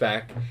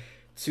flashback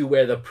to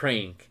where the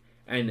prank,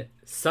 and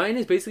Sutton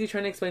is basically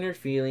trying to explain her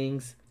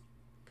feelings.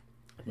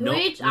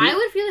 Which I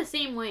would feel the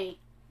same way.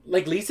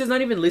 Like, Lisa's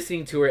not even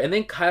listening to her, and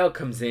then Kyle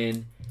comes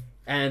in,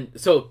 and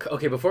so,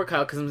 okay, before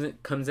Kyle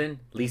comes in,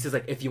 Lisa's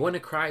like, if you want to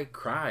cry,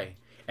 cry.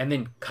 And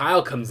then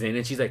Kyle comes in,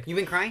 and she's like, You've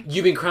been crying?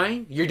 You've been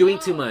crying? You're doing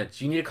too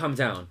much. You need to calm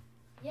down.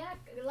 Yeah,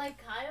 like,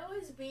 Kyle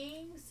is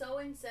being so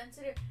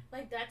insensitive.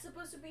 Like, that's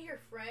supposed to be her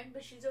friend,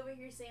 but she's over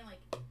here saying,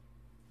 like,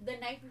 the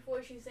night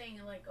before she's saying,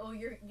 like, oh,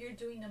 you're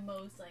doing the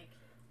most, like...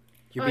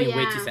 You're being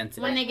way too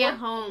sensitive. When they get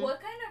home.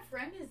 What kind of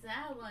friend is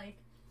that? Like,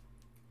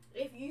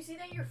 if you see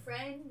that your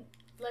friend,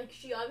 like,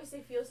 she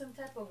obviously feels some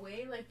type of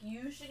way, like,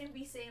 you shouldn't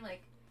be saying,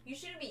 like, you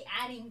shouldn't be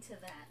adding to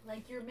that.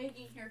 Like, you're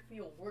making her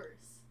feel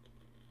worse.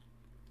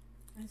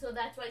 And so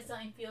that's why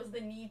Sutton feels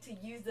the need to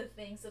use the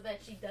thing so that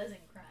she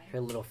doesn't cry.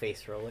 Her little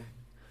face roller.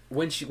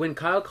 When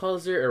Kyle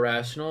calls her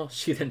irrational,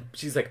 she's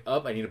like,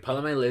 I need to pull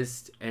out my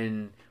list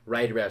and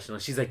write irrational.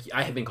 She's like,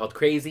 I have been called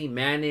crazy,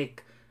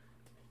 manic,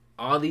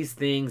 all these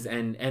things,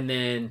 and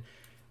then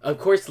of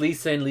course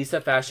Lisa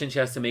fashion, she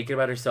has to make it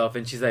about herself,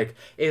 and she's like,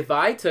 if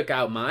I took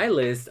out my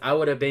list, I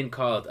would have been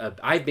called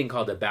I've been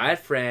called a bad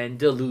friend,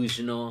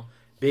 delusional,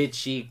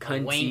 bitchy,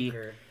 cunty.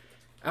 Wanker.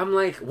 I'm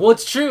like, well,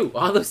 it's true.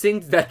 All those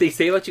things that they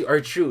say about you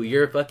are true.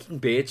 You're a fucking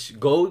bitch.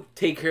 Go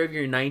take care of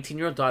your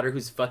 19-year-old daughter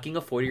who's fucking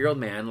a 40-year-old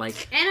man.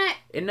 Like,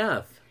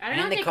 enough. I don't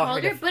know what they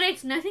called her, but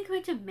it's nothing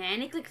compared to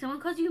manic. Like, someone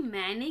calls you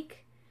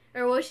manic.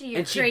 Or was she?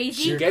 You're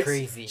crazy? She gets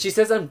crazy. She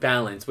says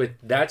unbalanced, but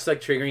that's,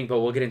 like, triggering, but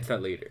we'll get into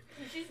that later.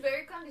 She's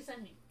very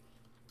condescending.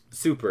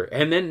 Super.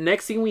 And then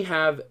next thing we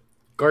have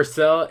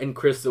Garcelle and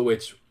Crystal,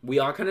 which we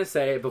all kind of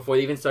said it before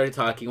they even started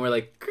talking. We're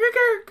like,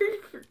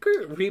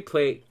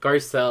 replay.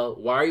 Garcelle,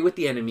 why are you with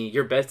the enemy?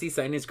 Your bestie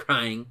Sutton is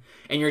crying,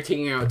 and you're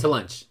taking her out to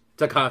lunch,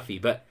 to coffee.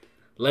 But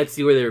let's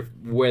see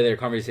where their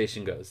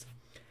conversation goes.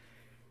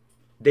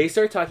 They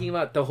start talking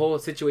about the whole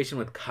situation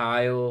with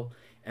Kyle,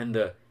 and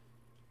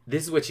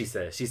this is what she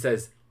says. She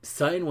says,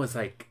 Sutton was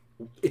like,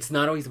 it's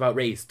not always about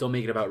race. Don't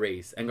make it about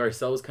race. And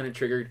Garcelle was kind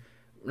of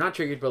not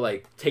triggered, but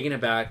like taken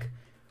aback.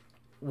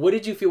 What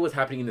did you feel was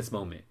happening in this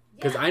moment?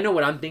 Because I know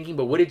what I'm thinking,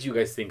 but what did you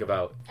guys think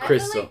about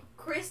Crystal? I feel like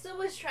Crystal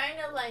was trying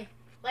to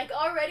like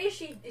already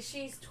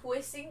she's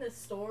twisting the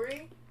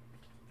story,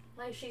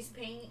 like she's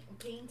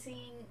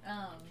painting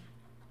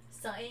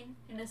Sutton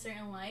in a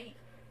certain light,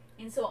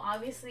 and so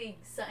obviously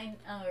Sutton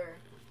or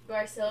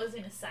Garcelle is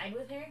gonna side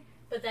with her,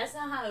 but that's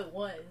not how it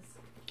was.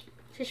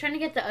 She's trying to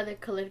get the other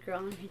colored girl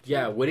on her team.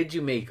 Yeah, what did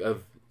you make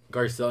of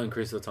Garcelle and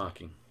Crystal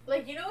talking?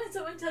 Like, you know when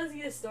someone tells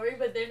you the story,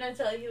 but they're not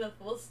telling you the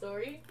full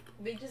story?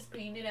 They just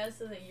paint it out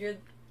so that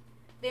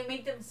they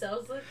make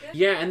themselves look good?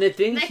 Yeah, and the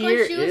thing like here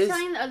when she was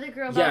telling the other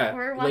girl about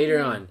her walking later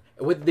in. on.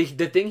 What the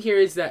thing here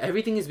is that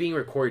everything is being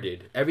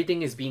recorded.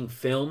 Everything is being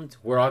filmed.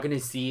 We're all going to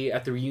see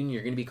at the reunion.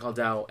 You're going to be called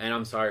out. And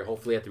I'm sorry,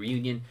 hopefully at the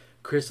reunion,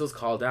 Crystal's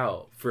called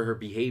out for her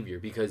behavior,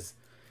 because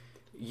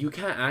you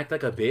can't act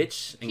like a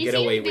bitch and get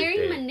away with it. She's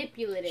very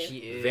manipulative. She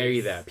is.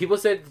 Very that. People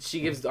said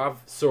she gives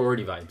off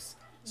sorority vibes.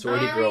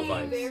 Sorority girl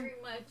vibes. Very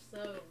much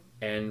so.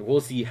 And we'll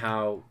see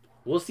how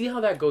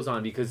that goes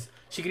on, because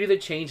she could either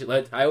change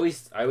it. I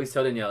always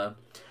tell Daniela,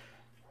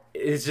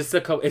 it's just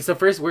it's the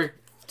first, we're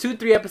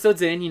 2-3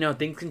 episodes in, you know,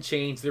 things can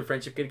change, their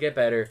friendship could get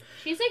better.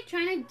 She's like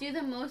trying to do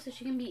the most so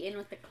she can be in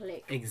with the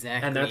clique.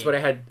 Exactly. And that's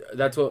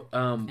what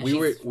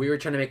we were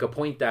trying to make a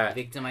point that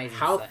victimizing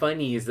how Sutton.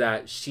 funny is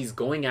that she's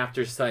going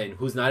after Sutton,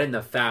 who's not in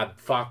the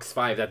Fox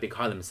 5 that they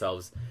call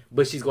themselves,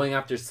 but she's going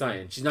after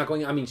Sutton. She's not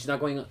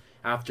going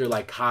after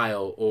like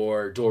Kyle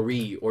or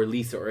Dory or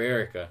Lisa or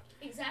Erica.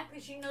 Exactly,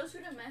 she knows who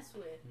to mess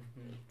with.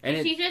 Mm-hmm.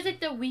 And she's just like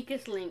the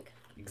weakest link.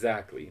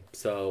 Exactly.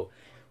 So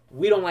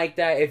we don't like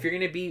that. If you're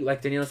gonna be,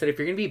 like Daniela said, if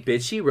you're gonna be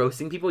bitchy,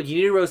 roasting people, you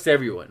need to roast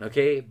everyone,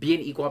 okay? Be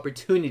an equal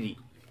opportunity.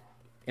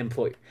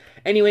 employer.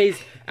 Anyways,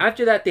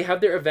 after that, they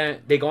have their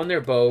event. They go on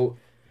their boat.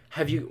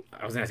 I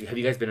was gonna ask you, have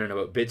you guys been on a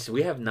boat? Bitch,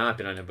 we have not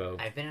been on a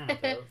boat. I've been on a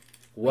boat.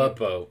 What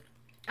boat?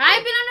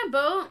 I've been on a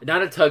boat.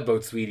 Not a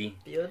tugboat, sweetie.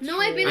 No,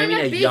 I've been I on mean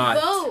a a big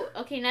yacht. boat.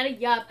 Okay, not a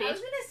yacht, I bitch. was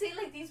gonna say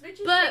like these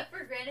bitches But- take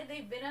for granted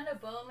they've been on a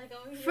boat. Like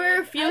over here, For a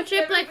like, field I've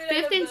trip, never like been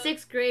on a 5th and boat.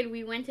 6th grade,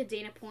 we went to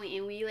Dana Point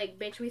and we like,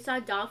 bitch, we saw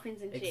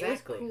dolphins and shit.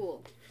 Exactly. It was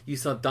cool. You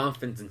saw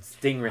dolphins and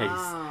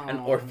stingrays and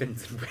Oh.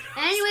 orphans. And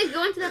Anyways,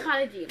 going to the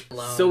apology.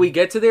 So we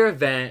get to their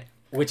event,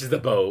 which is the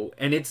boat,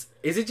 and is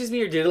it just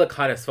me or did it look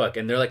hot as fuck?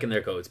 And they're like in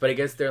their coats, but I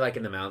guess they're like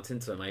in the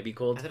mountains, so it might be I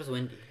cold. thought it was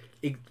windy.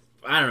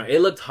 I don't know. It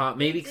looked hot,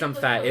 maybe because I'm It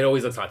looked fat. hot. It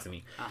always looks hot to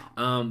me.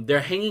 Oh.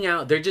 They're hanging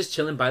out. They're just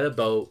chilling by the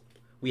boat.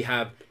 We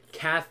have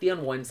Kathy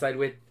on one side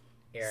with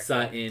Erica.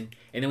 Sutton,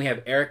 and then we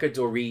have Erica,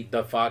 Dorit,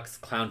 the Fox,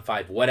 Clown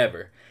 5,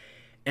 whatever.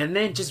 And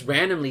then just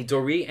randomly,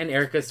 Dorit and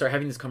Erica start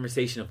having this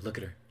conversation of, look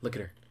at her.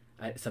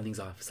 Something's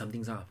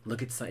off.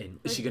 Look at Sutton.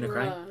 Is she gonna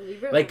cry?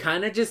 Like,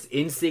 kind of just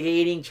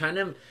instigating, trying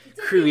to It's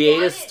like create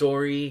they a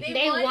story.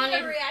 They wanted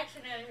wanted- a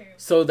reaction out of her.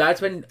 So that's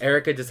when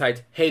Erica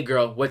decides, hey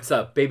girl, what's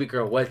up? Baby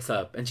girl, what's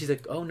up? And she's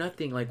like, oh,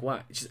 nothing. Like,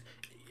 what? She's,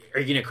 are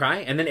you gonna cry?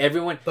 And then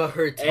everyone, But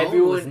her tone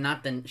Everyone- was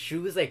not the. She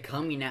was like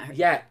coming at her.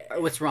 yeah,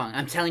 What's wrong?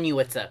 I'm telling you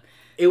what's up.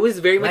 it was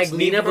very much Like,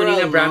 leave Nina her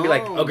Bonina Brown be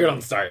like, alone. oh girl,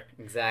 don't start.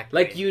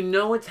 Exactly. Like, you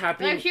know what's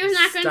happening. Like, she was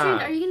not going Stop.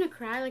 to, are you going to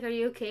cry? Like, are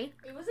you okay?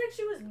 It was like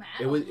she was mad.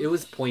 It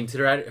was pointed.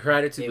 Her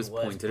attitude It was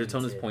was pointed. Her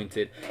tone was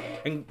pointed. pointed.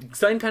 And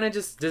Sutton kind of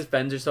just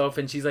defends herself,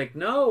 and she's like,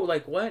 no,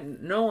 like what?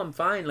 No, I'm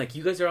fine. Like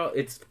you guys are all.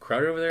 It's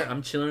crowded over there.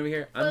 I'm chilling over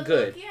here. I'm But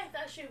good. low-key, I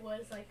thought she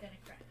was like gonna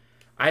cry.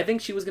 I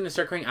think she was gonna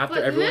start crying after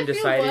But everyone even if it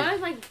decided.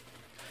 was, like,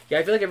 Yeah,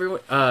 I feel like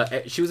everyone.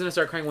 She was gonna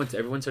start crying once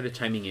everyone started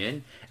chiming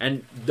in.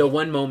 And the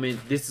one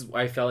moment, this is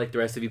why I felt like the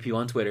rest of you people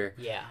on Twitter.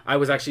 Yeah. I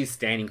was actually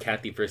standing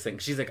Kathy for a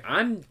second. She's like,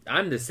 I'm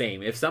the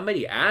same. If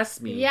somebody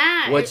asks me,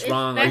 Yeah, what's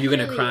wrong? Are you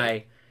gonna especially-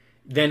 cry?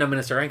 Then I'm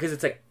gonna start crying because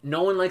it's like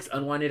no one likes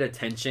unwanted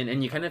attention,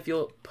 and you kind of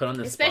feel put on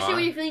the especially spot.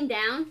 when you're feeling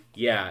down.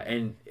 Yeah,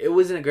 and it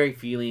wasn't a great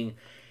feeling.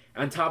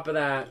 On top of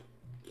that,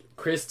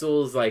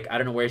 Crystal's like, I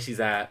don't know where she's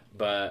at,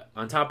 but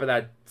on top of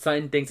that,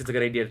 Sutton thinks it's a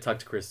good idea to talk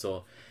to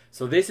Crystal.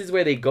 So this is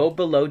where they go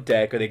below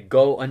deck, or they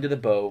go under the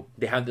boat.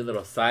 They have their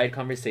little side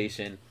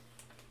conversation.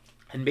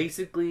 And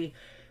basically,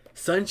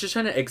 Sutton's just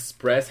trying to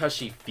express how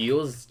she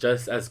feels,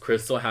 just as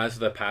Crystal has for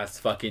the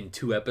past fucking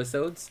 2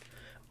 episodes.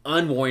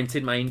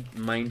 Unwarranted,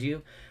 mind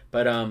you.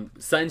 But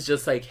Sutton's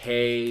just like,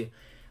 hey,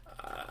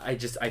 I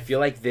feel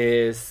like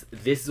this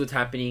is what's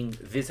happening,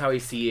 this is how I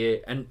see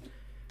it. And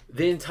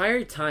the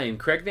entire time,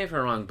 correct me if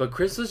I'm wrong, but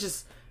Crystal's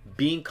just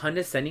being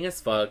condescending as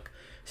fuck.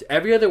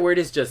 Every other word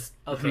is just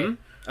Okay.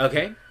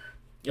 okay,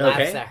 Laughs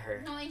okay, at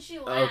her. No, and she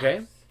laughed.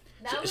 Okay.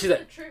 That was She's the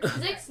like- truth.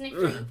 She's like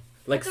snickering. like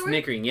What's the word?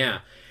 snickering. Yeah,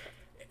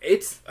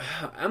 it's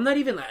I'm not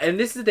even, and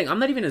this is the thing, I'm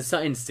not even a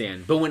Sutton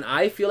stan. But when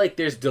I feel like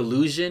there's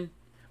delusion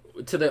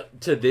to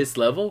this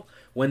level,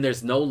 when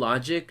there's no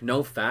logic,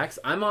 no facts,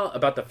 I'm all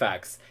about the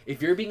facts.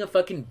 If you're being a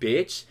fucking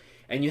bitch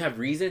and you have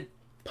reason,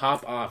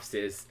 pop off,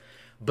 sis.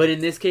 But in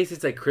this case,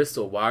 it's like,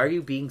 Crystal, why are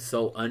you being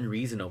so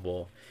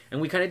unreasonable? And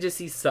we kind of just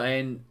see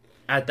Sutton.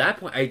 At that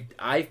point,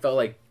 I felt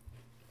like,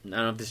 I don't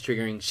know if this is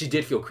triggering, she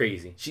did feel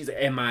crazy. She's like,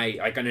 am I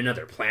like on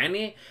another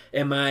planet?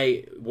 Am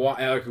I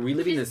like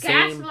reliving She's the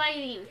same?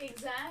 Exactly.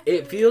 gaslighting.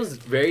 It feels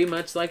very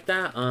much like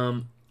that.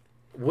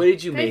 What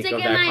did you make It's like,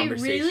 of am that I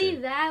conversation? really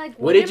that? Like,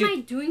 What what, did am you- I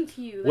doing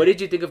to you? What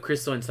did you think of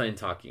Crystal and Sutton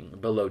talking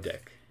below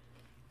deck?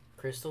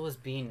 Crystal was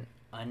being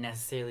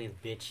unnecessarily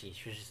bitchy.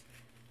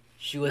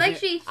 She wasn't. Like,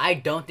 she- I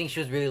don't think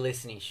she was really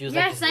listening. She was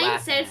Yeah, like just Sutton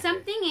laughing said at her.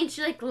 something and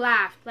she like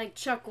laughed, like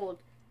chuckled,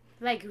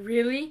 like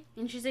really,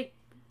 and she's like,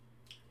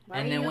 "Why,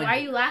 And are, then you, when- why are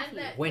you laughing?"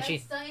 When she-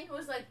 Sutton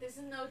was like, "This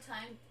is no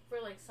time for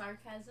like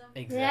sarcasm."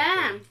 Exactly.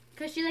 Yeah,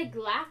 cause she like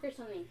laughed or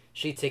something.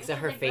 She takes out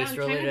her Like, face I'm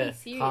roller trying to to be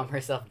serious. calm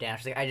herself down.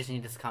 She's like, I just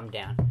need to calm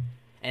down.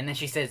 And then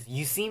she says,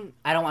 "You seem.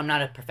 I'm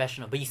not a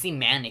professional, but you seem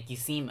manic. You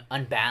seem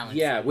unbalanced."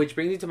 Yeah, which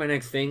brings me to my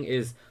next thing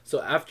is,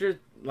 so after,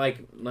 like,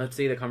 let's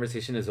say the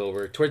conversation is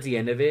over, towards the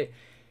end of it,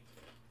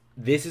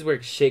 this is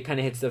where shit kind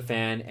of hits the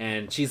fan,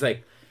 and she's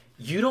like,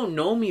 you don't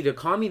know me to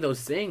call me those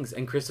things.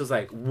 And Crystal's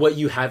like, what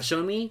you have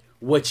shown me,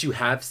 what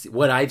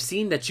I've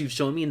seen that you've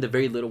shown me in the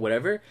very little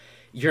whatever,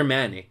 you're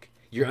manic,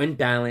 you're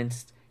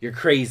unbalanced, you're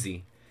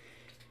crazy.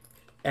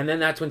 And then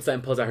that's when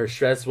Sutton pulls out her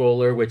stress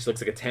roller, which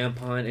looks like a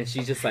tampon, and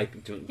she's just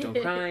like,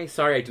 don't cry.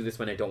 Sorry, I do this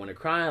when I don't want to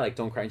cry. Like,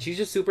 don't cry. And she's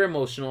just super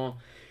emotional.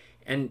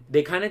 And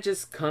they kind of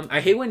just come. I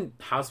hate when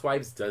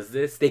Housewives does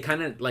this. They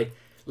kind of like,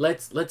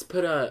 let's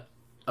put a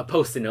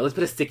post-it note. Let's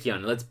put a sticky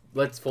on it.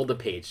 Let's fold the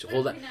page.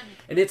 Hold on.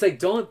 And it's like,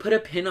 don't put a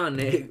pin on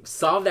it.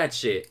 Solve that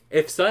shit.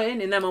 If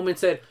Sutton in that moment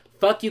said,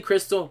 fuck you,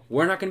 Crystal,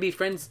 we're not gonna be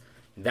friends,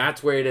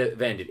 that's where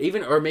it ended.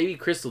 Even, or maybe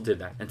Crystal did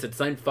that and said,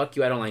 Sutton, fuck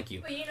you, I don't like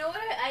you. But you know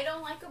what I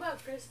don't like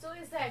about Crystal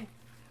is that,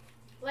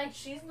 like,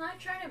 she's not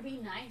trying to be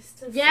nice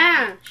to Yeah,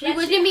 someone. she Like,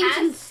 wasn't being has-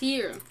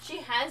 sincere. She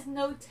has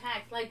no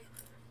tact. Like,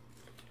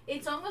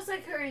 it's almost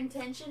like her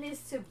intention is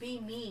to be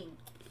mean.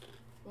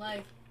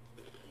 Like,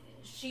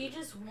 she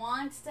just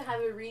wants to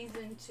have a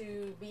reason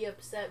to be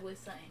upset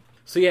with Sutton.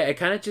 So yeah, it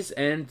kind of just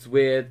ends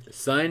with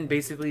Sun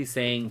basically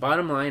saying,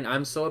 bottom line,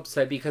 I'm so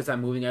upset because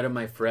I'm moving out of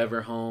my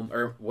forever home,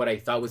 or what I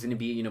thought was going to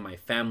be, you know, my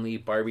family,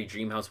 Barbie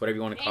dream house, whatever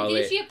you want to call it. And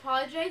did she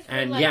apologize for,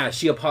 and yeah,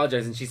 she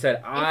apologized and she said,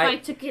 if I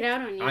took it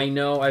out on you. I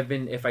know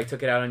if I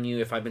took it out on you,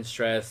 if I've been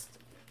stressed,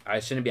 I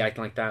shouldn't be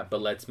acting like that,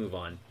 but let's move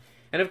on.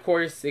 And of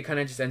course, it kind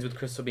of just ends with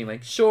Crystal being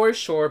like, sure,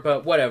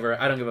 but whatever,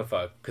 I don't give a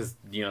fuck, because,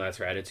 you know, that's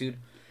her attitude.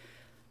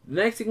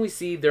 Next thing we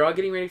see, they're all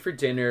getting ready for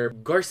dinner.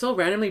 Garcelle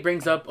randomly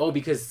brings up,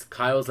 because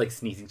Kyle's like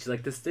sneezing. She's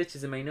like, the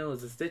stitches in my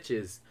nose, the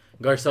stitches.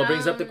 Garcelle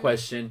brings up the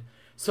question.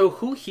 So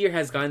who here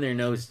has gotten their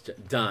nose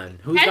done?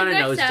 Who's got a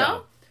nose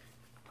job?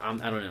 I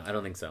don't know. I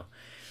don't think so.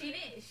 She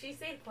didn't. She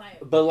stayed quiet.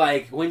 But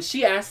like when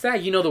she asked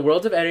that, you know, the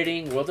world of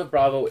editing, world of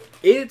Bravo,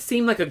 it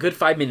seemed like a good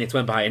 5 minutes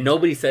went by and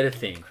nobody said a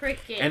thing.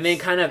 Crickets. And then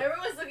kind of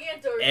everyone's looking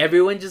at Dorit.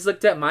 Everyone just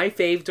looked at my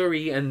fave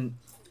Dorit and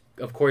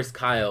of course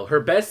Kyle,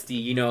 her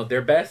bestie. You know,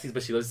 they're besties,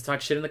 but she loves to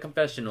talk shit in the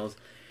confessionals.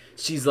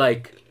 She's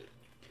like,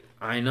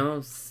 I know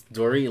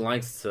Dorit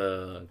likes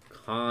to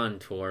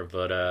contour,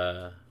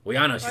 but we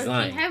all know she's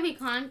lying. Heavy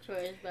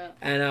contours, but.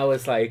 And I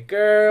was like,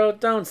 girl,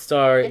 don't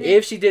start.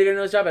 If she did a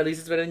nose job, at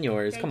least it's better than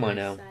yours. Come on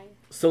now.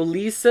 So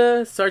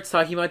Lisa starts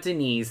talking about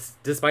Denise,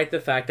 despite the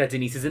fact that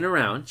Denise isn't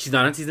around. She's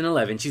not on season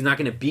 11. She's not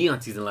going to be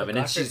on season 11. Oh,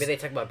 and she's they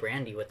talk about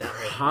Brandy without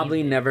her.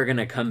 Probably never going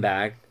to come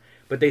back.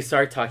 But they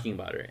start talking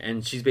about her.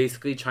 And she's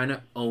basically trying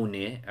to own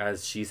it,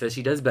 as she says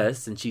she does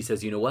best. And she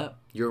says, you know what?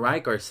 You're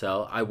right,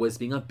 Garcelle. I was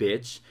being a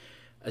bitch.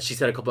 She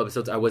said a couple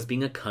episodes, I was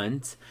being a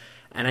cunt.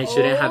 And I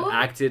shouldn't have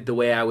acted the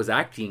way I was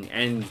acting.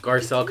 And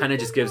Garcelle kind of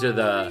just gives her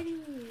the,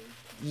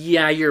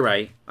 yeah, you're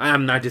right.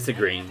 I'm not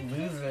disagreeing.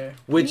 Loser.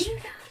 Which...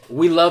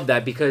 we love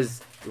that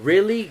because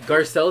really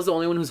Garcelle's the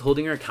only one who's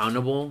holding her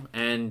accountable,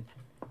 and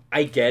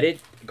I get it.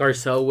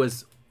 Garcelle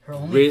was her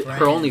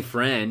only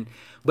friend,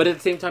 but at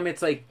the same time,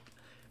 it's like,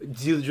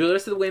 do the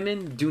rest of the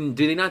women do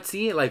they not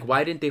see it? Like,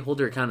 why didn't they hold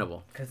her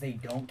accountable? Because they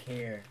don't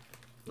care.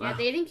 Yeah,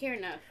 they didn't care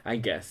enough. I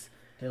guess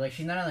they're like,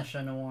 she's not on the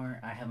show no more.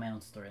 I have my own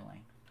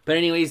storyline. But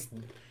anyways,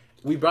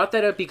 we brought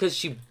that up because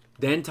she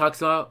then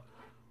talks about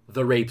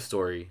the rape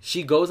story.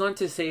 She goes on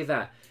to say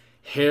that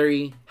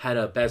Harry had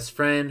a best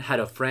friend, had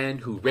a friend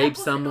who raped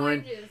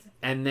someone,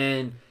 and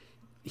then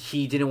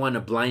he didn't want to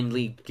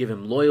blindly give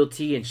him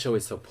loyalty and show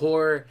his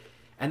support.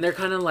 And they're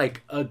kind of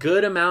like, a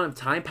good amount of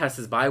time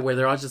passes by where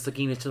they're all just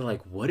looking at each other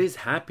like, what is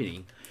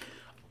happening?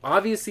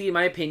 Obviously, in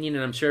my opinion,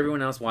 and I'm sure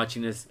everyone else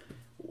watching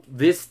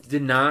this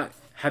did not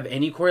have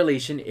any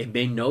correlation. It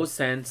made no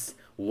sense.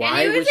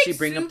 Why would she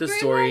bring up the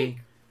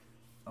story?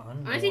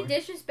 Honestly,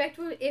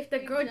 disrespectful if the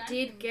girl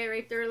did get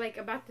raped or like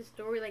about the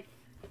story, like,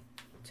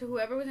 to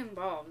whoever was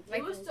involved. Like,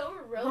 it was so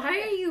irrelevant.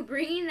 Why are you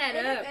bringing that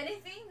up? If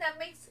anything, that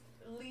makes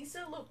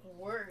Lisa look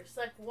worse.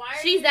 Like, why?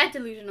 She's that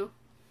delusional.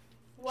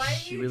 Why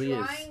are you really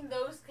drawing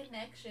those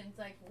connections?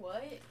 Like,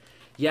 what?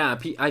 Yeah,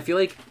 I feel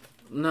like...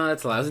 No,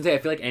 that's a lie. I was going to say, I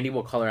feel like Andy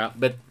will call her out,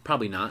 but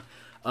probably not.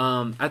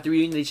 At the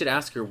reunion, they should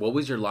ask her, what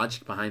was your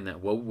logic behind that?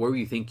 What were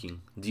you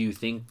thinking? Do you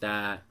think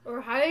that... Or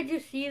how did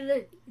you see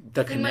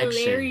the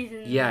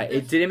connection? Yeah,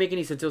 it didn't make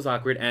any sense. It was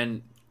awkward,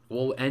 and...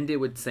 we'll end it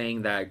with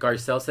saying that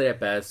Garcelle said it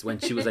best when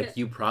she was like,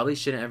 you probably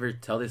shouldn't ever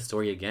tell this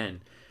story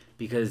again.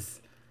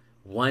 Because,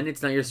 one,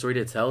 it's not your story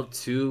to tell.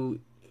 Two,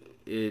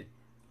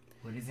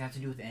 what does it have to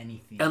do with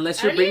anything?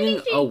 Unless you're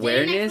bringing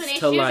awareness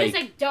to, like... She was just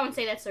like, don't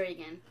say that story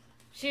again.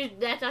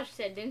 That's all she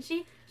said, didn't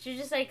she? She was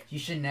just like... you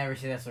should never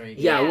say that story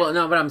again. Yeah, well,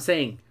 no, but I'm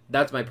saying,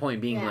 that's my point,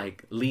 being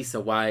like,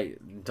 Lisa, why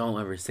don't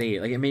ever say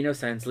it? Like, it made no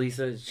sense.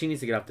 Lisa, she needs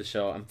to get off the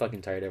show. I'm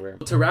fucking tired of her.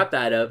 To wrap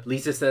that up,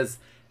 Lisa says,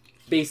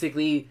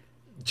 basically...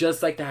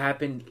 just like that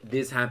happened,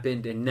 this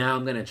happened, and now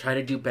I'm gonna try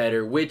to do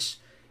better. Which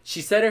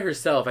she said it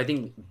herself. I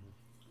think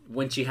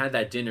when she had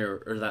that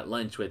dinner or that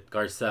lunch with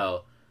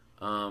Garcelle,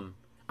 I'm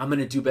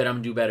gonna do better. I'm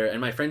gonna do better. And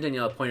my friend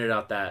Danielle pointed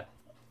out that.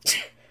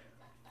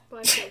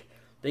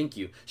 Thank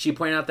you. She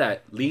pointed out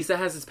that Lisa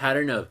has this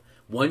pattern of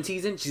one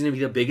season she's gonna be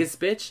the biggest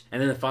bitch,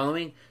 and then the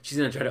following she's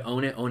gonna try to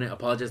own it,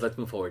 apologize, let's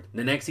move forward.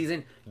 The next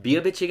season, be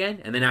a bitch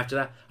again, and then after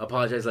that,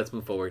 apologize, let's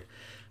move forward.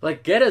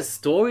 Like, get a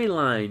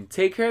storyline.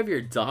 Take care of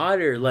your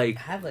daughter. Like,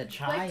 have a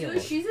child. Like,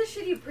 dude, she's a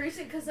shitty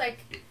person because,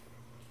 like,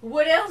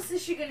 what else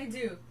is she gonna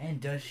do? And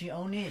does she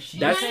own it?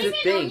 That's the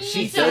thing.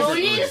 She doesn't own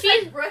it.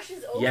 She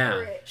brushes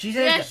over it. She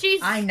says,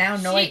 I now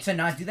know it to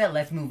not do that.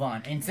 Let's move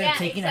on. Instead of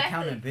taking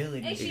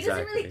accountability. And she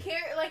doesn't really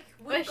care. Like,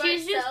 with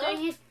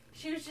Garcelle,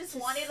 she was just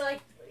wanted,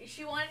 like,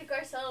 she wanted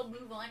Garcelle to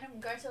move on.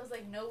 And Garcelle was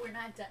like, no, we're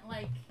not done.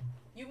 Like,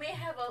 you may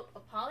have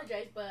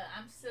apologized, but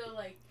I'm still,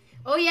 like...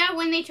 Oh, yeah,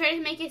 when they tried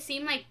to make it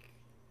seem like...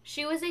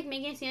 she was, like,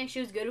 making it seem like she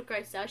was good with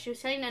Garcelle. She was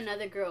telling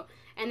another girl.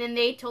 And then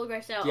they told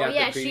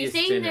Garcelle, she's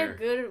saying they're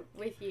good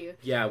with you.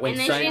 Yeah, when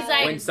Sun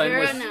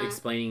was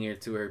explaining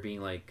it to her,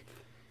 being like,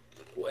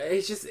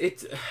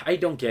 I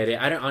don't get it.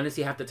 I don't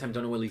honestly half the time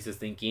don't know what Lisa's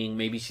thinking.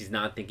 Maybe she's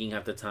not thinking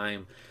half the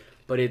time.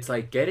 But it's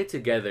like, get it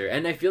together.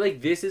 And I feel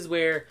like this is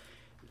where,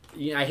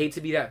 you know, I hate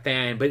to be that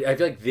fan, but I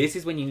feel like this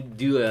is when you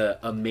do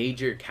a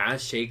major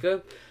cast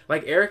shakeup.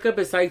 Like Erica,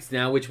 besides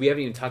now, which we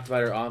haven't even talked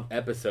about her off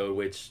episode,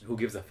 which who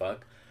gives a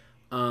fuck.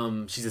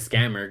 she's a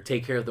scammer.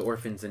 Take care of the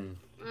orphans and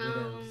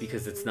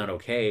because it's not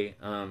okay.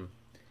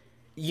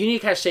 You need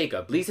to catch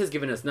shake-up. Lisa's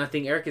giving us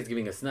nothing. Erica's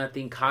giving us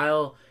nothing.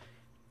 Kyle,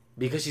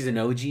 because she's an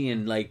OG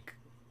and like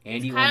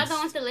Andy Kyle wants... don't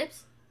want the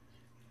lips?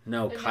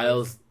 No,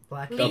 Kyle's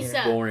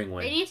the boring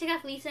one. They need to take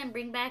off Lisa and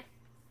bring back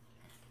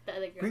the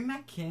other girl. Bring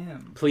back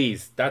Kim.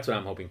 Please, that's what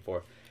I'm hoping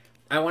for.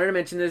 I wanted to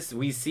mention this.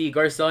 We see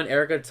Garcelle and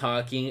Erica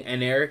talking,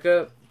 and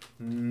Erica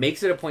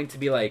makes it a point to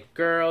be like,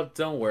 girl,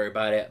 don't worry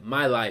about it.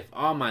 My life,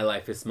 all my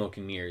life is smoke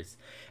and mirrors.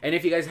 And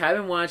if you guys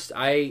haven't watched,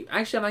 I'm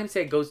not going to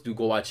say go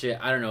watch it.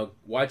 I don't know.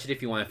 Watch it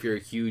if you want, if you're a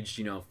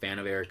huge, fan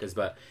of Erica's.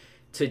 But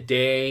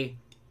today,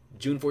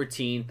 June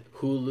 14th,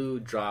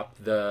 Hulu dropped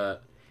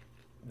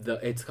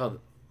it's called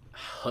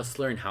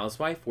Hustler and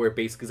Housewife, where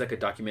basically it's like a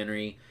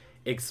documentary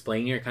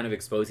explaining or kind of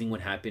exposing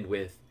what happened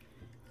with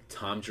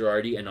Tom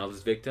Girardi and all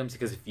his victims.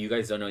 Because if you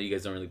guys don't know, you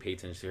guys don't really pay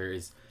attention to her,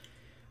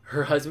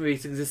 her husband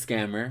basically is a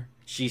scammer.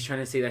 She's trying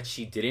to say that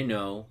she didn't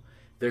know.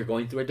 They're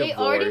going through a divorce.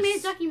 They already made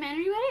a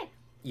documentary about it?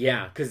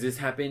 Yeah, because this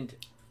happened,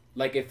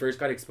 like, it first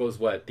got exposed,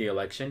 the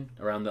election,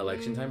 around the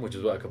election time, which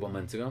was, a couple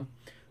months ago.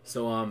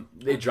 So,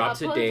 it dropped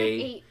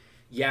today.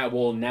 Yeah,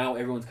 well, now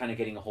everyone's kind of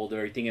getting a hold of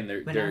everything, and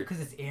they're... But now because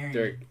it's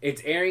airing.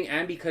 It's airing,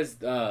 and because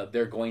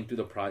they're going through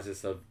the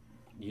process of,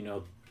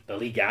 the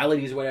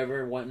legalities or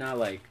whatever, whatnot,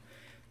 like...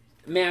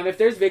 Ma'am, if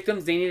there's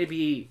victims, they need to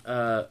be,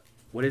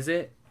 what is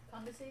it?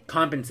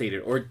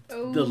 Compensated, or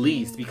the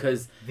least,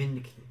 because...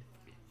 Vindicated.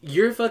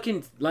 You're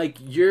fucking,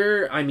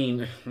 I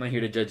mean, I'm not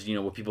here to judge,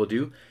 what people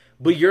do,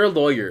 but you're a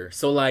lawyer,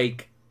 so,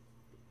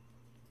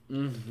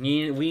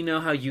 we know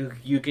how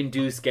you can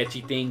do sketchy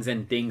things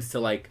and things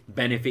to,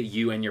 benefit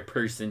you and your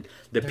person,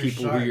 the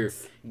people who you're...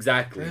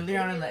 Exactly.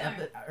 Earlier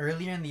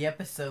in the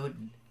episode,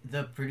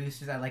 the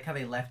producers, I like how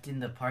they left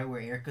in the part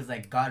where Erica's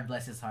like, God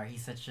bless his heart,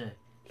 he's such a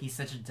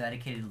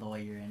dedicated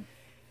lawyer, and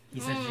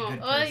he's such a good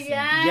person. Oh,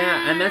 yeah.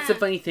 Yeah, and that's what the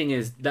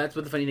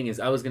funny thing is.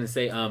 I was going to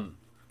say,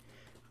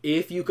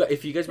 if you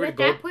guys were to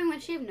go... At that point,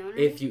 would she have known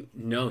her?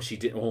 No, she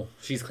didn't. Well,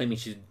 she's claiming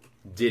she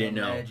didn't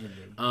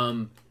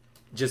know.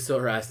 Just so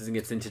her ass doesn't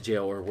get sent to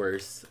jail or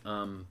worse.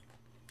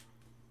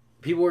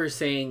 People were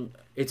saying...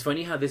 It's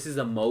funny how this is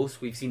the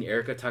most we've seen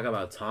Erica talk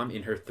about Tom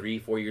in her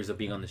 3-4 years of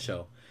being on the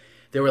show.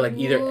 They were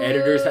either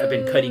editors have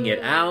been cutting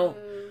it out,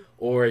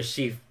 or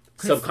she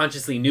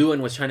subconsciously knew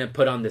and was trying to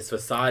put on this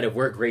facade of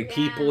we're great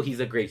people, he's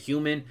a great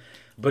human.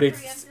 But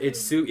it's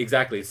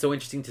so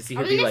interesting to see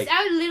her be like...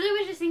 I literally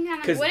was just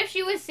thinking, what if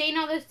she was saying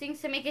all those things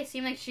to make it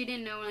seem like she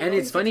didn't know? And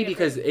it's funny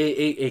because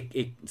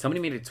it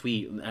somebody made a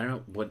tweet, I don't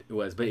know what it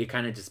was, but it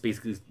kind of just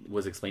basically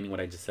was explaining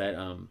what I just said.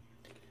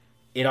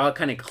 It all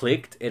kind of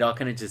clicked. It all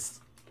kind of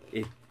just...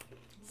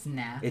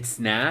 It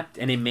snapped,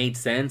 and it made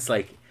sense.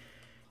 Like,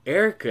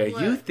 Erica,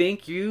 what? you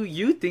think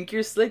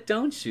you're slick,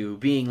 don't you?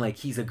 Being like,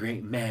 he's a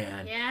great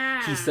man.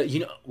 Yeah. He's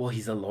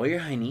he's a lawyer,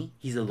 honey.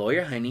 He's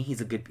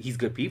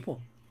good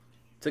people.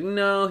 It's like,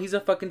 no, he's a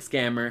fucking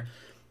scammer.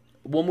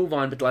 We'll move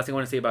on, but the last thing I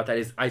want to say about that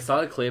is I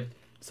saw a clip.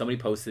 Somebody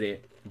posted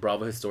it.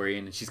 Bravo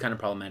Historian. And she's kind of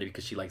problematic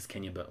because she likes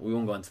Kenya, but we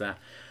won't go into that.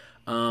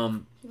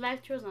 Live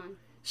was on.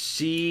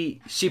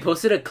 She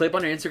posted a clip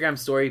on her Instagram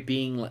story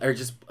or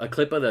just a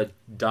clip of the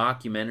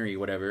documentary,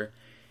 whatever.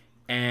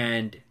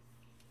 And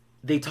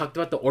they talked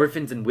about the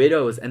orphans and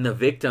widows and the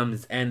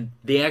victims. And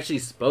they actually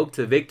spoke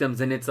to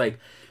victims. And it's like...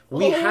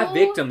 We have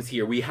victims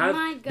here. We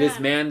have this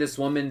man, this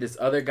woman, this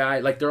other guy.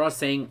 Like, they're all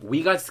saying,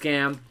 we got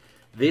scammed.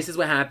 This is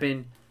what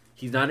happened.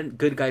 He's not a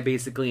good guy,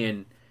 basically.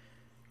 And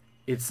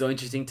it's so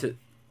interesting to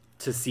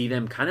see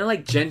them kind of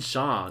like Jen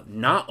Shah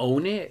not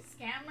own it.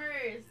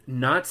 Scammers.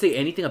 Not say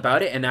anything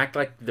about it and act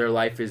like their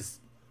life is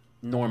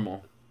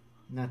normal.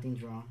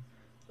 Nothing's wrong.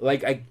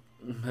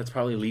 That's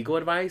probably legal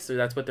advice, or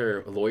that's what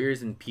their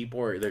lawyers and people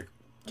or their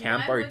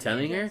camp are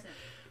telling her.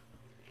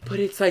 But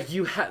it's like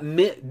you have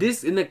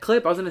this in the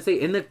clip. I was gonna say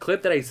in the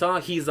clip that I saw,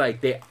 he's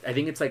like I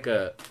think it's like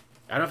I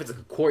don't know if it's like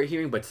a court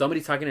hearing, but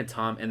somebody's talking to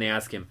Tom and they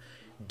ask him,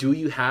 "Do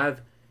you have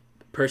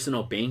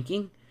personal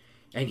banking?"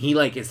 And he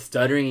is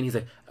stuttering and he's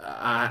like,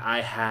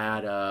 "I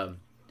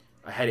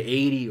had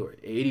 80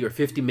 or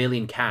 50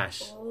 million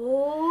cash."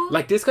 Oh.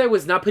 Like, this guy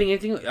was not putting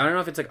anything. I don't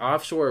know if it's like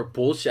offshore or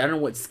bullshit. I don't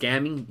know what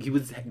scamming he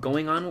was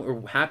going on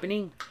or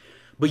happening.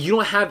 But you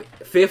don't have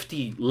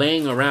 50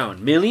 laying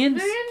around. Millions?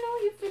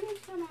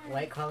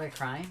 White collar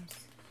crimes?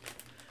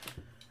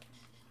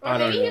 Or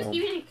maybe he was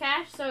giving it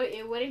cash so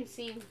it wouldn't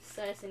seem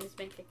sus in his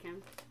bank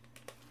account.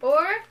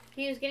 Or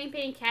he was getting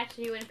paid in cash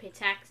so he wouldn't pay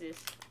taxes.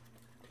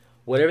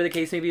 Whatever the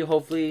case may be,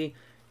 hopefully...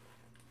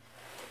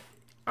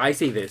 I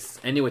say this,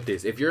 ending with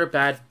this. If you're a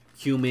bad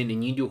human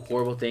and you do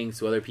horrible things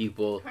to other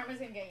people... Karma's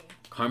gonna get you.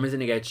 Karma's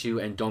gonna get you,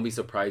 and don't be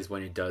surprised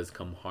when it does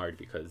come hard,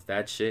 because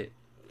that shit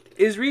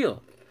is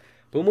real.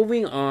 But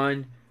moving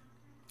on...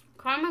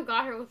 Karma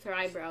got her with her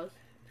eyebrows.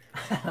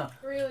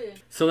 Really?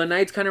 So the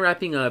night's kind of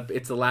wrapping up.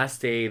 It's the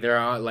last day. They're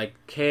all like,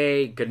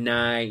 okay, good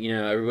night.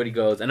 Everybody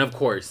goes. And of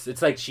course,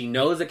 it's like she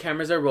knows the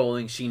cameras are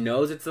rolling. She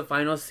knows it's the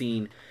final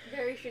scene.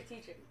 Very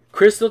strategic.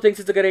 Crystal thinks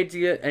it's a good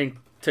idea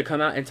to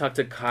come out and talk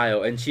to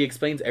Kyle. And she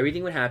explains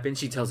everything what happened.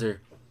 She tells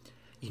her,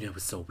 it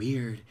was so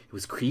weird. It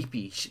was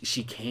creepy.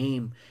 She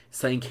came.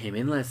 Something came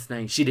in last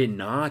night. She didn't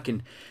knock,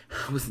 and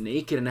I was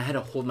naked, and I had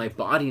to hold my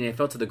body, and I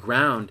fell to the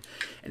ground.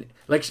 And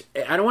like,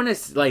 I don't want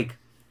to like.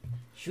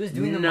 She was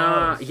doing the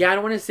most. Yeah, I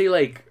don't want to say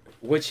like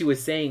what she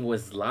was saying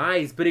was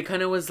lies, but it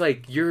kind of was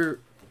like you're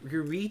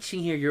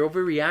reaching here. You're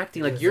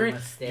overreacting. Like you're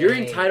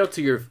entitled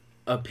to your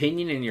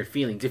opinion and your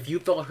feelings. If you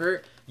felt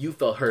hurt, you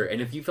felt hurt,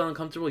 and if you felt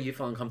uncomfortable, you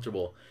felt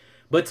uncomfortable.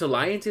 But to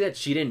lie into that,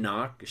 she didn't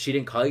knock. She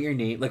didn't call your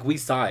name. Like we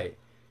saw it.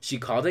 She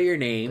called out your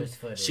name.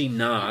 She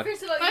knocked.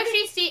 First of all,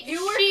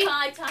 you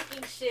were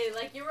talking shit.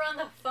 Like, you were on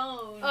the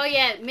phone. Oh,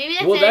 yeah. Maybe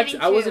that's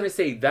editing, I was going to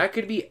say, that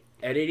could be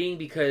editing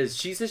because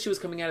she said she was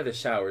coming out of the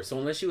shower. So,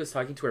 unless she was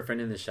talking to her friend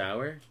in the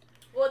shower.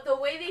 Well, the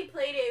way they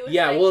played it was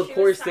yeah, well, of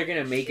course, they're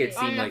going to make it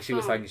seem like she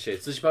was talking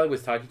shit. So, she probably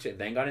was talking shit,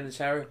 then got in the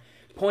shower.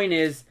 Point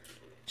is,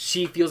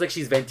 she feels like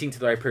she's venting to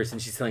the right person.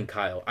 She's telling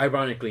Kyle.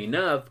 Ironically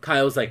enough,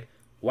 Kyle's like,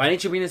 why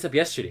didn't you bring this up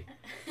yesterday?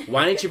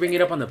 Why didn't you bring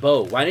it up on the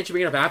boat? Why didn't you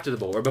bring it up after the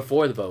boat or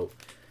before the boat?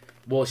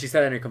 Well, she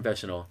said that in her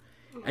confessional.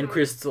 And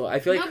Crystal, I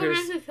feel like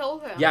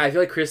I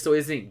feel like Crystal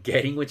isn't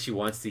getting what she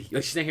wants to.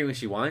 Like, she's not hearing what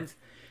she wants.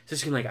 So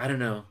she's like, I don't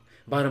know.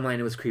 Bottom line,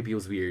 it was creepy. It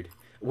was weird.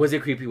 Was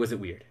it creepy? Was it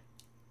weird?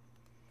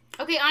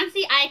 Okay,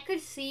 honestly, I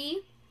could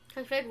see.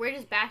 Because I feel like we're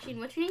just bashing.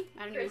 What's her name?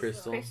 I don't know.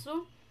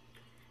 Crystal.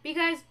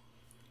 Because.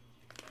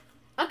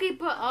 Okay,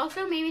 but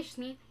also maybe it's just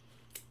me.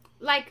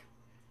 Like,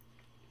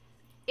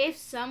 if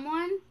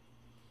someone.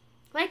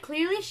 Like,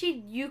 clearly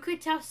you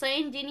could tell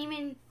Sutton didn't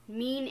even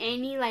mean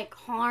any, like,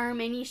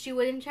 harm. She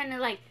wasn't trying to,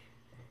 like,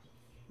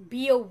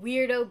 be a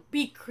weirdo,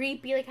 be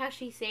creepy, like how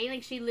she's saying.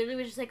 Like, she literally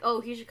was just like,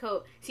 oh, here's your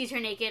coat. Sees her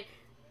naked.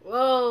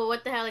 Whoa,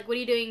 what the hell? Like, what are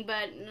you doing?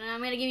 But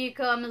I'm gonna give you a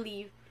coat. I'm gonna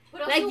leave.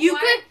 But like,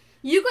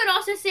 you could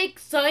also say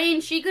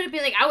Sutton. She could have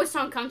been like, I was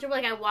so uncomfortable.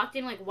 Like, I walked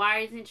in, like, why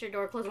isn't your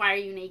door closed? Why are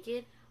you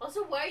naked?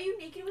 Also, why are you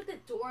naked with the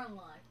door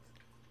unlocked?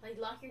 Like,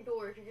 lock your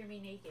door if you're gonna be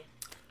naked.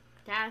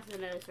 That's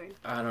another story.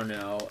 I don't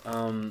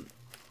know.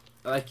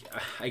 Like,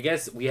 I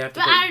guess we have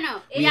to... But I don't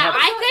know. Yeah,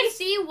 I could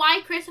see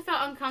why Crystal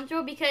felt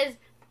uncomfortable because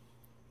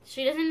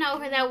she doesn't know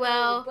her that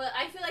well. But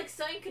I feel like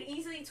Sutton could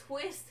easily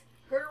twist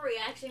her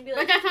reaction and be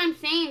like... But that's what I'm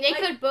saying. They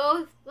could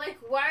both... Like,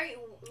 why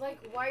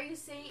are you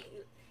saying...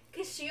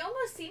 Because she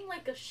almost seemed,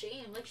 like,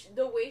 ashamed. Like,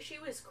 the way she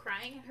was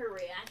crying, her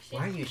reaction...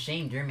 Why are you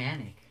ashamed? You're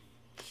manic.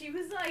 She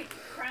was, like,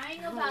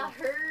 crying about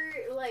her,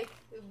 like,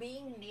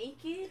 being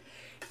naked.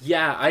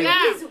 Yeah,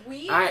 It's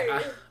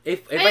weird.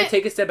 If I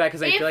take a step back,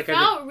 because I feel like it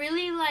felt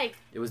really like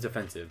it was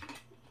defensive.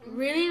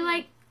 Really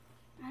like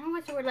I don't know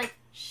what's the word. Like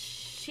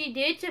she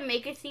did to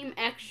make it seem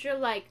extra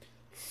like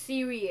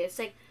serious.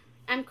 Like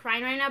I'm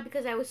crying right now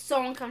because I was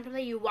so uncomfortable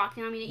that you walked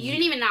in on me. You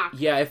didn't even knock.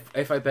 Yeah,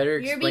 if I better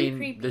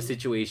explain the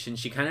situation,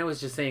 she kind of was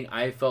just saying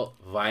I felt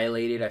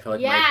violated. I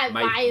felt like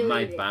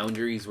my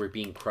boundaries were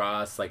being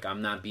crossed. Like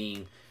I'm not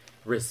being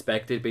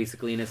respected,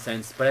 basically, in a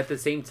sense. But at the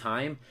same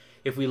time,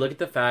 if we look at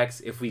the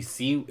facts, if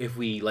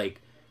we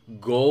like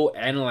go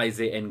analyze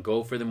it and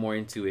go further more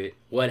into it,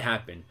 what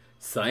happened?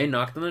 Sutton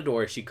knocked on the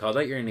door. She called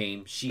out your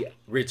name. She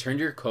returned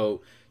your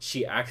coat.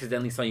 She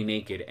accidentally saw you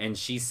naked, and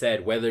she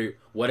said,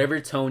 whatever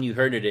tone you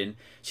heard it in,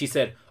 she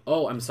said,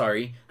 "Oh, I'm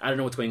sorry. I don't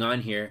know what's going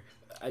on here.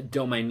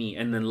 Don't mind me,"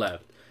 and then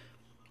left.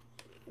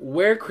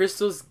 Where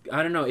Crystal's,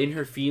 I don't know, in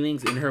her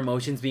feelings, in her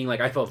emotions, being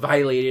like, I felt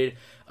violated.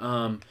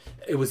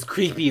 It was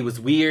creepy. It was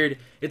weird.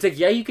 It's like,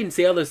 yeah, you can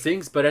say all those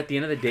things, but at the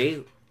end of the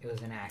day, it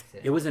was an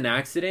accident. It was an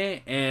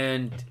accident,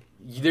 and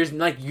there's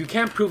like you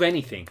can't prove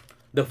anything.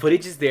 The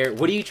footage is there.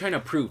 What are you trying to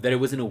prove? That it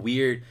wasn't a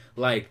weird,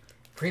 like,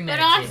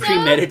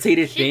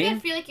 premeditated thing? She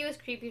could feel like it was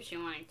creepy if she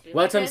wanted to.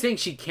 Well, that's what I'm saying.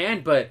 She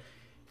can, but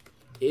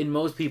in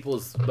most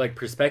people's like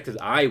perspectives,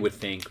 I would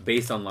think,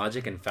 based on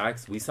logic and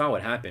facts, we saw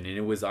what happened, and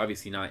it was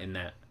obviously not in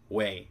that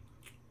way.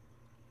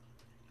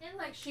 And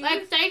like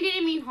Sutton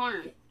didn't mean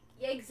harm.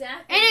 Yeah,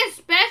 exactly. And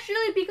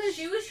especially because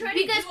she was trying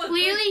because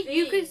clearly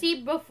you could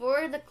see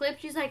before the clip,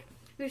 she's like,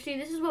 you see,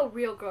 this is what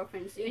real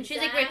girlfriends do. And she's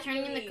like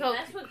returning the coat.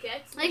 That's what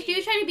gets me. Like she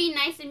was trying to be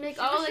nice and be like,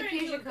 oh, like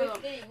here's your coat.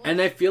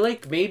 And I feel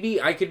like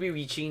maybe I could be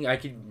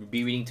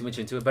reading too much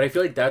into it, but I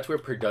feel like that's where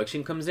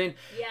production comes in.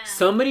 Yeah.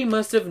 Somebody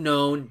must have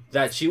known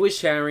that she was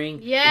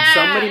sharing. Yeah. And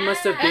somebody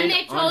must have been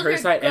on her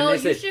side, and they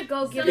said,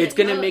 it's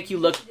gonna make you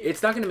look.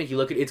 It's not gonna make you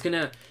look.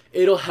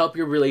 It'll help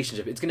your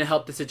relationship. It's gonna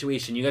help the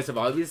situation. You guys have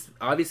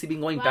obviously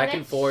been going back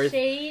and forth.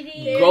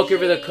 Go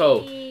give her the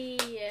coat.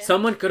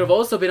 Someone could have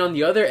also been on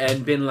the other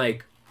end, been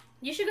like,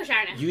 you should go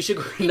shower now.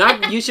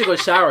 You should go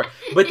shower.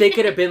 But they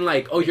could have been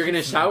like, oh, you're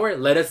gonna shower?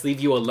 Let us leave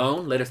you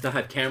alone. Let us not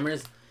have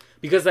cameras.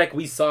 Because like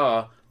we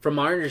saw, from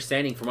our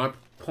understanding, from our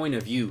point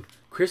of view,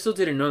 Crystal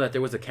didn't know that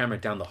there was a camera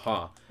down the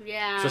hall.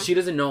 Yeah. So she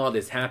doesn't know all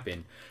this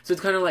happened. So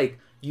it's kind of like,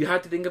 you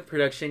have to think of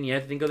production. You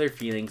have to think of their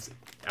feelings.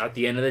 At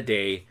the end of the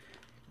day,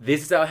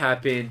 this is how it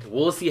happened.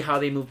 We'll see how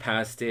they move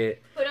past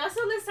it. But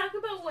also, let's talk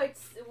about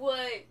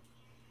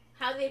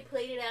how they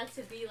played it out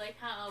to be like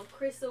how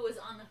Crystal was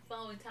on the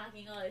phone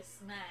talking all this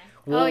smack.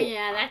 Well, oh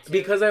yeah, that's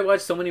because I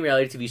watched so many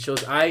reality TV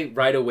shows. I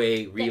right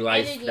away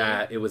realized editing.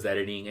 that it was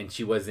editing, and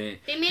she wasn't.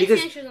 They made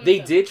Because sense on they the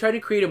show. did try to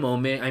create a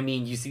moment. I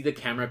mean, you see the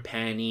camera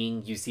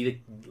panning, you see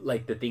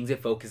the things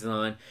it focuses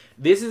on.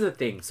 This is a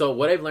thing. So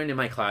what I've learned in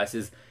my class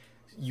is,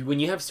 when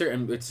you have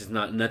certain, which is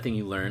nothing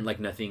you learn, like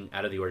nothing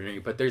out of the ordinary,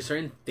 but there's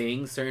certain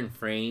things, certain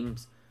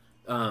frames,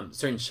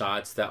 certain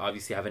shots that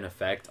obviously have an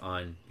effect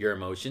on your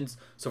emotions.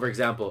 So for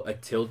example, a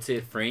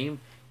tilted frame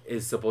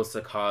is supposed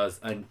to cause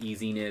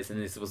uneasiness,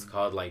 and it's supposed to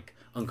cause like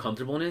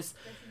uncomfortableness.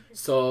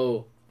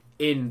 So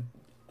in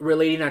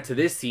relating that to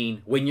this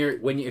scene, when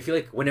you feel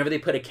like whenever they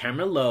put a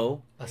camera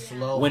low,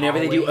 whenever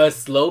they do a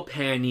slow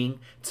panning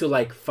to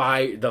like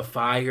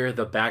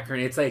the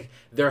background, it's like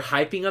they're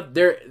hyping up,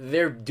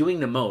 they're doing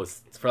the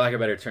most, for lack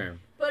of a better term.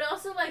 But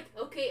also, like,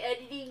 okay,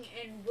 editing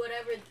and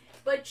whatever,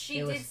 but she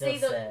It was did still say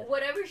said.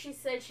 whatever she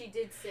said, she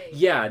did say.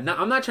 Yeah, no,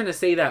 I'm not trying to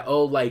say that,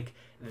 oh, like,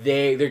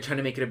 they're trying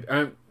to make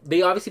it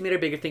they obviously made it a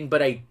bigger thing,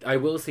 but I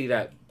will say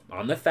that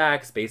on the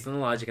facts, based on the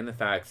logic and the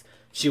facts,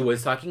 she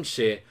was talking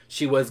shit,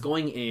 she was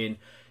going in,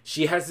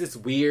 she has this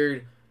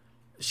weird,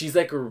 she's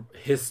like a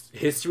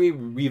history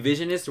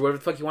revisionist, or whatever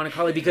the fuck you want to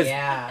call it, because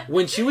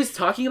when she was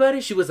talking about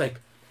it, she was like,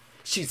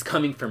 she's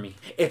coming for me.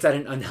 It's at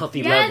an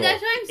unhealthy level.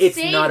 That's what I'm it's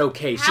saying. not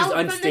okay. She's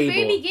unstable. From the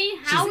very beginning,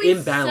 how She's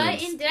is imbalanced.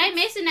 Sutton? Did I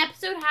miss an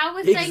episode? How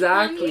was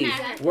Exactly. Like,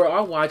 coming at her? We're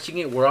all watching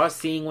it. We're all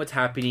seeing what's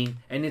happening,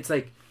 and it's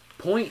like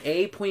point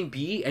A, point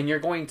B, and you're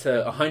going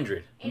to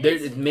 100.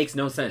 It makes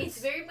no sense.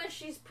 It's very much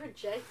she's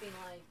projecting,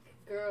 like,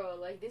 girl,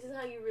 like, this is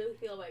how you really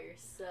feel about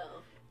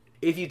yourself.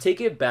 If you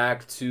take it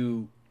back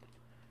to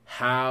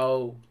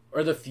how,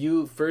 or the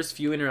first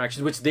few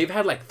interactions, which they've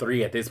had like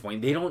 3 at this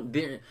point,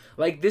 they're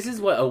like, this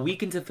is what, a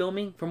week into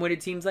filming, from what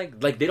it seems like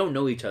they don't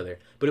know each other.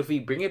 But if we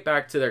bring it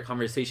back to their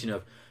conversation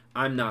of,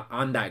 I'm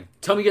that,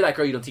 tell me you're that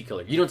girl, you don't see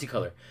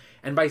color,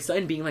 and by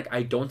Sutton being like,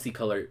 I don't see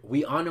color,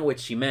 we all know what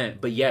she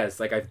meant. But yes,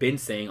 like I've been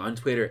saying on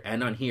Twitter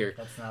and on here,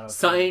 That's not okay.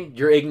 Sutton,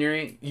 you're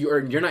ignorant.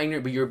 You're not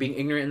ignorant, but you're being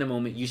ignorant in the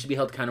moment. You should be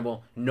held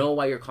accountable. Know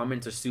why your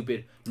comments are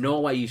stupid. Know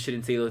why you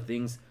shouldn't say those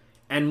things,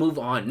 and move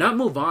on. Not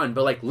move on,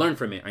 but like learn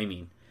from it. I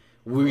mean,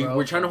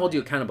 we're trying to hold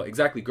you accountable.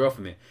 Exactly, grow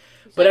from it.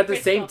 But at the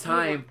same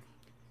time,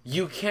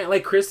 you can't,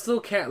 like, Crystal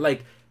can't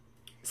like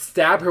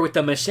stab her with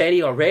the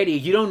machete already.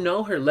 You don't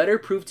know her. Let her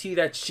prove to you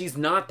that she's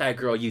not that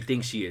girl you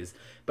think she is.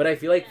 But I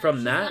feel like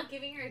she's not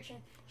giving her a chance.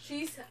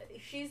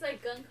 She's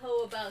like gung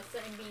ho about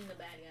Sutton being the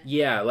bad guy.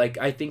 Yeah, like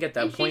I think at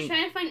that and point, she's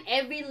trying to find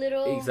every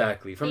little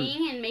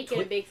thing and make it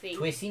a big thing.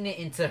 Twisting it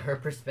into her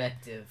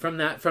perspective. From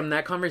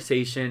that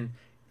conversation,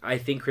 I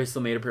think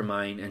Crystal made up her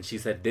mind, and she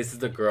said, "This is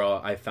the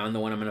girl. I found the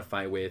one I'm gonna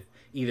fight with,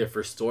 either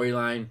for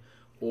storyline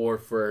or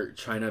for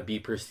trying to be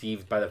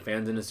perceived by the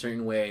fans in a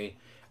certain way."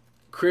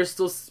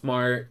 Crystal's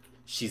smart.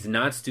 She's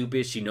not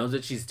stupid. She knows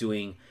what she's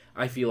doing.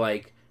 I feel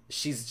like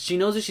she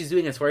knows what she's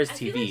doing as far as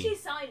TV. I feel like she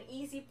saw an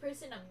easy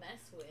person to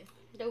mess with.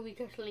 The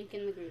weakest link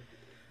in the group.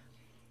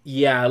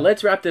 Yeah,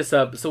 let's wrap this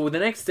up. So the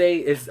next day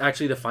is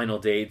actually the final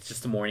day. It's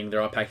just the morning.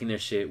 They're all packing their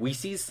shit. We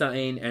see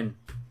Sutton and...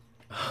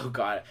 Oh,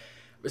 God.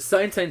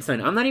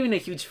 Sutton. I'm not even a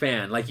huge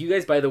fan. Like, you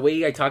guys, by the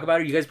way I talk about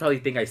her, you guys probably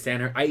think I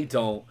stan her. I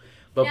don't.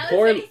 But now,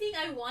 poor... if anything,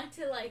 I want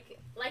to, I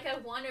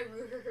want to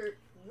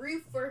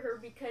root for her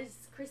because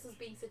Crystal's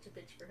being such a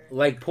bitch for her.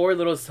 Like, poor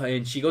little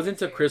Sutton. She goes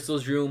into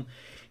Crystal's room,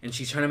 and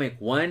she's trying to make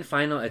one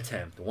final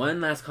attempt.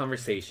 One last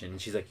conversation.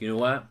 And she's like, you know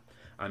what?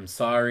 I'm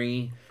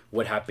sorry.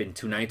 What happened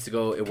 2 nights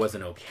ago, it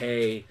wasn't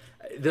okay.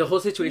 The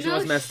whole situation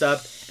was messed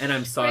up, and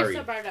I'm sorry.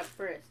 Crystal brought it up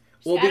first.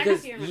 Well,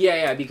 because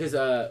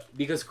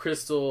because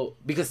Crystal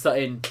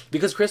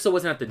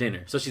wasn't at the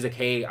dinner, so she's like,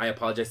 "Hey, I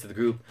apologize to the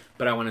group,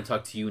 but I want to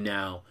talk to you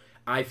now.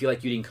 I feel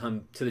like you didn't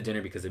come to the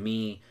dinner because of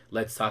me.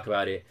 Let's talk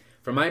about it."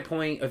 From my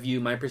point of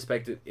view, my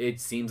perspective, it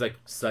seems like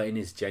Sutton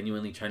is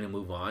genuinely trying to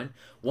move on.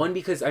 One,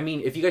 because I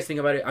mean, if you guys think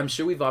about it, I'm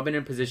sure we've all been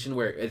in a position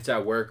where it's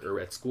at work or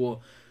at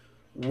school,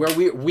 where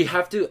we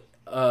have to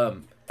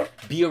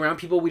be around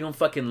people we don't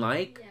fucking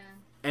like. Yeah.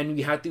 And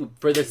we have to,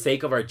 for the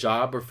sake of our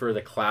job or for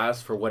the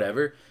class, for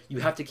whatever,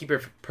 you have to keep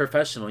it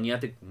professional and you have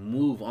to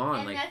move on.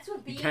 And like, that's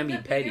what being you can't be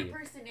the petty. bigger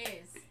person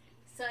is.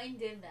 Sutton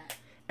did that.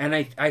 And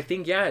I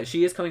think, yeah,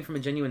 she is coming from a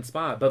genuine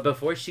spot. But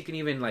before she can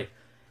even, like,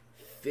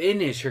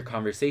 finish her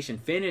conversation,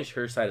 finish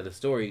her side of the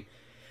story,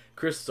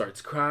 Chris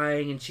starts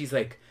crying and she's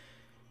like,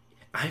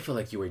 I feel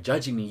like you were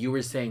judging me. You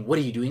were saying, what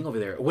are you doing over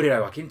there? What did I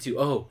walk into?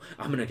 Oh,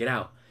 I'm going to get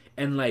out.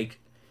 And, like...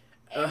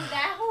 And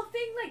that whole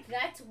thing, like,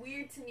 that's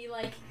weird to me.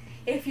 Like,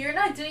 if you're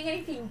not doing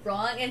anything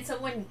wrong and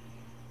someone...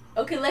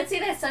 Okay, let's say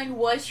that Sutton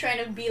was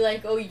trying to be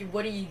like, oh,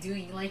 what are you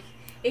doing? Like,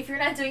 if you're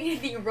not doing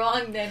anything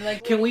wrong, then,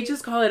 like... Can we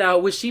just call it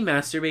out? Was she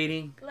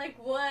masturbating? Like,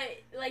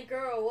 what? Like,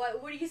 girl,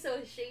 what are you so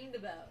ashamed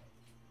about?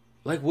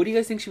 Like, what do you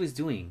guys think she was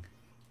doing?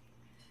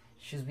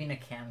 She was being a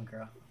cam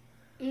girl.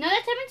 No, that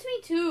happened to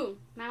me, too.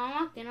 My mom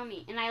walked in on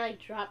me, and I, like,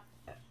 dropped...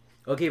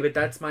 Okay, but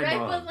that's my right,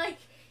 mom. but, like...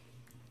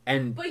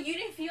 And but you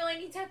didn't feel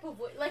any type of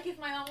way. Like if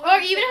my mom.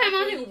 Or even if my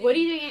mom like, what are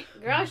you doing?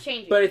 Girl's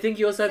changing. But I think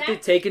you also have to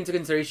take into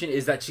consideration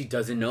is that she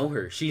doesn't know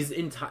her. She's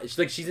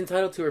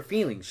entitled to her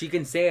feelings. She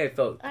can say I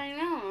felt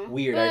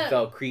weird, I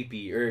felt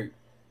creepy, or.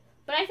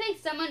 But I think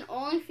someone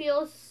only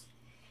feels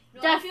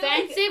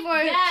defensive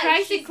or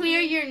tries to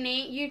clear your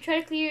name. You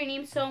try to clear your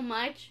name so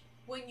much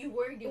when you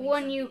were doing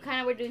when you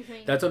kind of were doing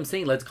something. That's what I'm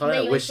saying. Let's call it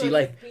out.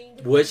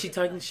 Was she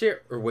talking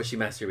shit or was she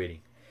masturbating?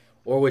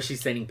 Or was she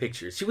sending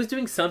pictures? She was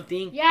doing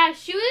something. Yeah,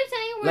 she was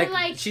saying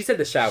where she said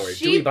the shower.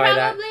 Do we buy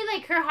that? She probably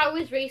like her heart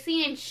was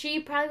racing and she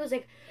probably was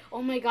like,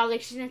 oh my god,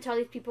 like she's gonna tell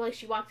these people like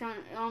she walked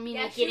on me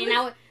naked and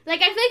I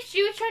like I feel like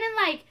she was trying to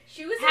like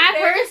have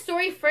her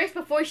story first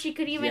before she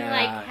could even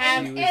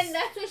have and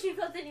that's when she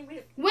felt that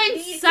when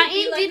Sutton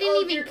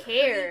didn't even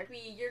care.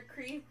 You're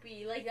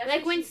creepy. Like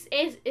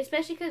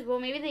especially because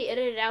maybe they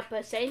edited it out,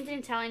 but Sutton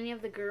didn't tell any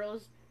of the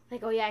girls.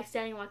 Like, oh yeah, I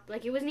accidentally walked.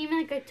 Like, it wasn't even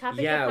like a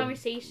topic of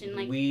conversation.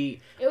 Like,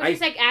 it was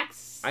just like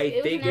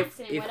I think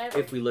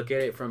if we look at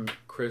it from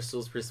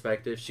Crystal's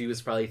perspective, she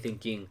was probably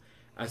thinking,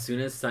 as soon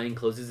as Sutton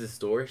closes his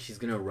door, she's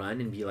gonna run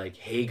and be like,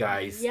 "Hey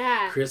guys,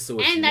 Crystal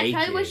was naked." And that's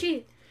probably what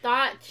she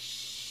thought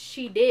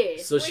she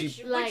did. So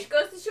which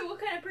goes to show what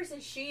kind of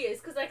person she is,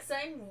 because like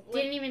Sutton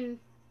didn't even.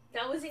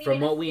 That wasn't from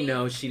even what we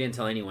know, she didn't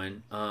tell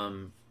anyone.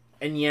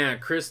 And yeah,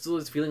 Crystal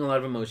is feeling a lot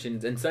of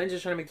emotions, and Sutton's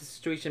just trying to make the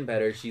situation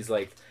better. She's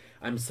like,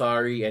 I'm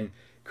sorry, and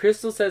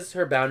Crystal says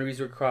her boundaries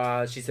were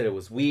crossed. She said it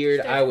was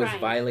weird. I was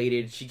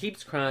violated. She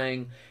keeps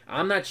crying.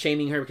 I'm not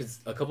shaming her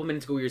because a couple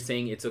minutes ago we were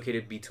saying it's okay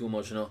to be too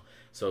emotional.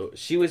 So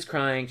she was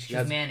crying.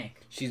 She's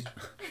manic. She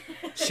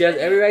has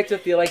every right to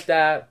feel like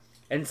that.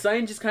 And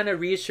Sutton just kind of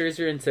reassures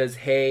her and says,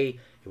 "Hey,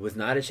 it was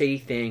not a shady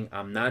thing.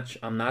 I'm not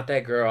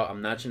that girl.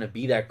 I'm not trying to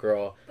be that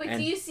girl. But and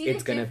do you see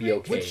it's gonna be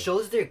okay." Which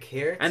shows their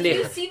care. And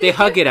they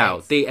hug it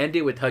out. They end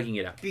it with hugging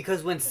it out.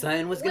 Because when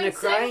Sutton was gonna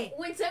cry,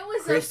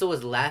 Crystal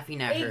was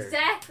laughing at her.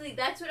 Exactly.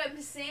 That's what I'm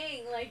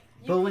saying. Like.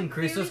 But when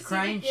Crystal's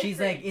crying,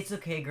 she's like, "It's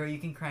okay, girl. You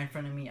can cry in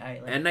front of me."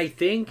 And I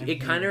think it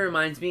kind of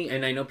reminds me,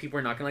 and I know people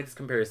are not gonna like this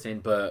comparison,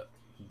 but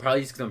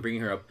probably just because I'm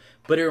bringing her up.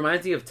 But it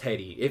reminds me of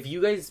Teddy. If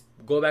you guys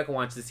go back and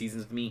watch the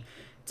seasons with me,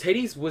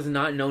 Teddy's was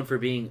not known for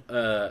being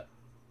a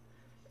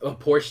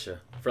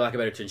Portia, for lack of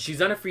a better term. She's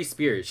not a free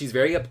spirit. She's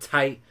very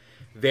uptight,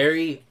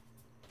 very,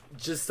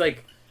 just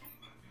like,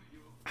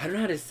 I don't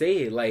know how to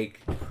say it, like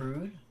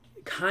prude,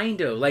 kind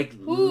of like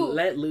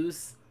let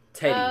loose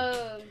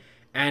Teddy.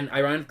 And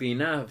ironically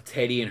enough,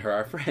 Teddy and her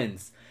are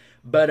friends.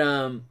 But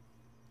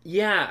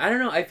yeah, I don't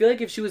know. I feel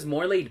like if she was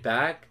more laid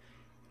back,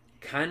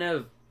 kind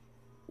of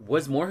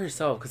was more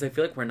herself, because I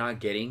feel like we're not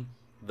getting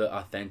the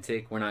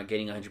authentic. We're not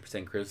getting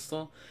 100%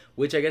 Crystal,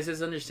 which I guess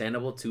is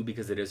understandable too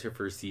because it is her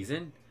first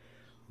season.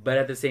 But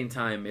at the same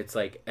time, it's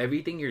like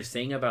everything you're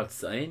saying about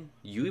Sutton,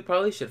 you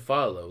probably should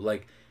follow.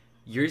 Like,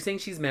 you're saying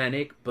she's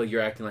manic, but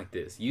you're acting like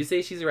this. You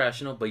say she's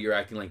irrational, but you're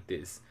acting like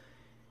this.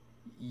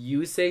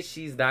 You say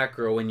she's that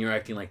girl when you're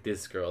acting like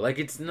this girl. Like,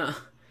 it's not...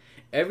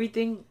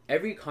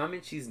 Every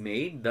comment she's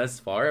made thus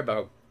far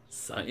about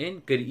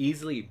Sutton could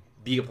easily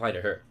be applied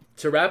to her.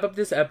 To wrap up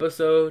this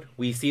episode,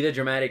 we see the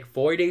dramatic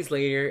 4 days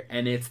later,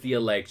 and it's the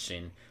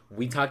election.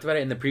 We talked about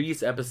it in the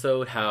previous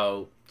episode,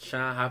 how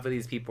half of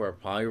these people are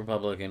probably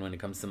Republican when it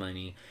comes to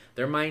money.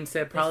 Their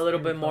mindset probably a little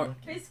bit more...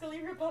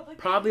 Basically Republican.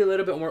 Probably a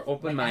little bit more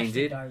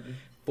open-minded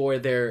for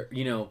their,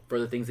 for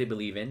the things they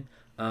believe in.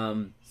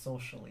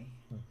 Socially.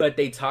 But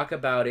they talk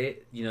about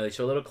it, they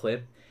show a little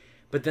clip.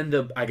 But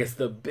then I guess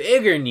the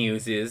bigger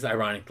news is,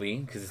 ironically,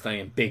 because it's not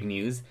even big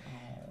news,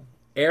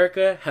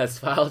 Erica has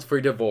filed for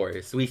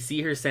divorce. We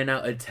see her send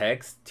out a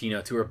text, to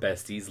her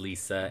besties,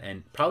 Lisa,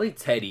 and probably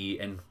Teddy,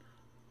 and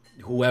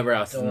whoever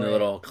else is in the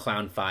little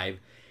clown five.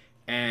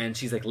 And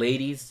she's like,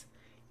 ladies,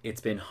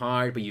 it's been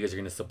hard, but you guys are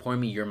going to support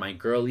me. You're my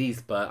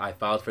girlies, but I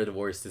filed for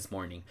divorce this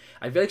morning.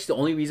 I feel like the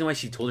only reason why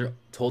she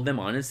told them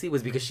honestly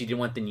was because she didn't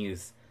want the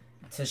news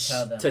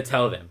to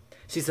tell them.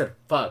 She said,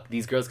 fuck,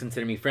 these girls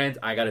consider me friends.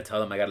 I got to tell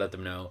them. I got to let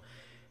them know.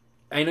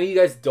 I know you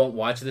guys don't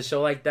watch the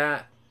show like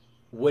that.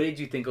 What did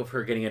you think of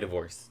her getting a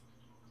divorce?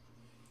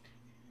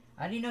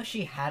 I didn't know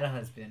she had a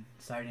husband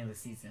starting the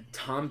season.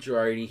 Tom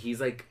Girardi, he's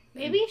like...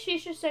 Maybe she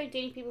should start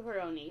dating people her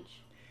own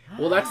age.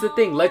 Well, that's the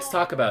thing. Let's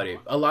talk about it.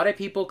 A lot of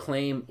people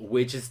claim,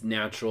 which is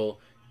natural.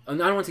 I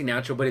don't want to say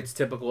natural, but it's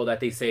typical that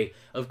they say,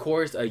 of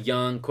course, a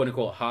young,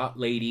 quote-unquote, hot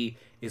lady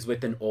is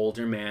with an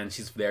older man.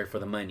 She's there for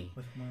the money.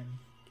 With money.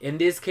 In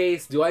this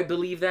case, do I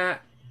believe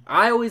that?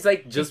 I always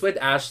just with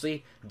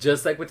Ashley,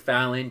 just like with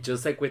Fallon,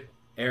 just like with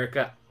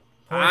Erica,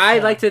 I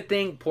like to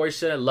think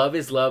Portia, love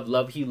is love,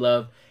 love he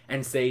love,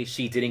 and say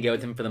she didn't get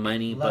with him for the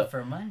money. Love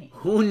for money.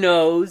 Who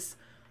knows?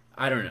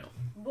 I don't know.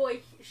 Boy,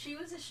 she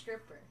was a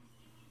stripper.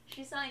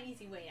 She saw an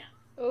easy way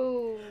out.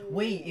 Oh.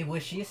 Wait,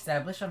 was she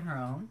established on her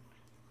own?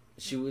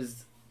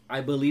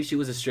 I believe she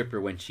was a stripper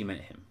when she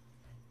met him.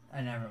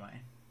 Never mind.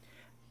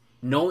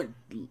 No,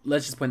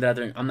 let's just point that out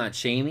there. I'm not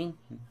shaming.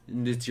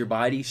 It's your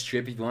body.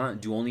 Strip if you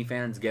want. Do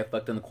OnlyFans. Get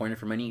fucked on the corner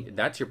for money.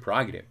 That's your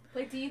prerogative.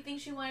 But do you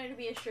think she wanted to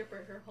be a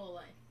stripper her whole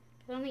life?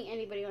 I don't think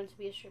anybody wants to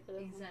be a stripper.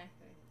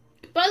 Exactly.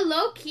 But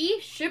low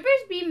key,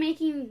 strippers be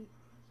making.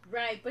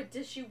 Right, but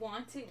does she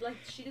want to? Like,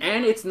 she doesn't.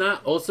 And it's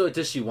not also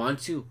does she want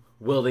to?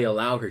 Will they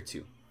allow her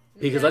to?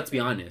 Because let's be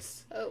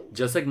honest,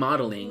 just like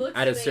modeling,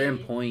 at a certain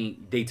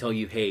point they tell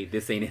you, "Hey,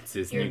 this ain't it,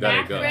 sis, and you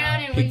gotta go."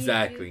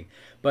 Exactly.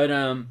 But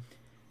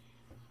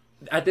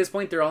at this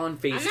point they're all on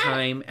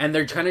FaceTime and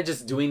they're kind of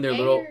just doing their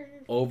little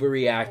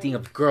overreacting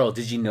of, "Girl,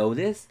 did you know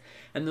this?"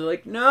 And they're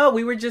like, "No,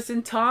 we were just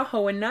in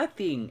Tahoe and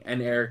nothing." And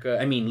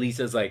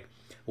Lisa's like,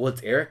 "Well,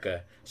 it's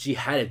Erica. She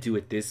had to do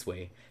it this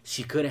way.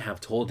 She couldn't have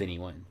told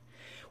anyone."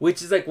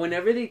 Which is like,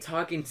 whenever they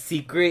talk in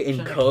secret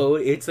and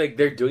code, it's like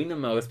they're doing the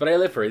most. But I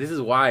live for it. This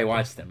is why I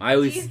watch them.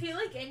 Do you feel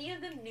like any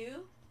of them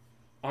knew?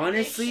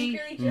 Honestly,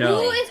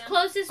 no. Who is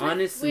closest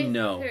Honestly, with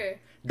no. her?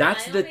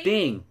 That's the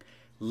thing.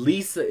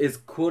 Lisa is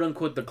quote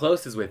unquote the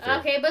closest with her.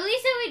 Okay, but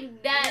Lisa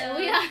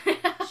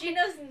she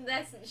knows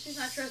she's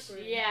not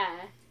trustworthy. Yeah.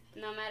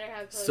 No matter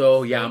how close.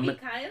 So yeah, Maybe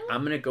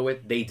I'm gonna go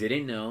with they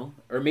didn't know.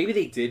 Or maybe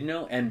they did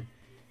know, and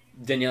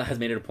Danielle has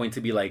made it a point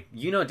to be like,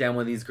 you know damn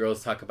well these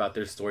girls talk about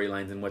their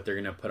storylines and what they're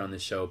gonna put on the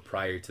show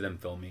prior to them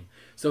filming.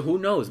 So who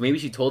knows? Maybe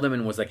she told them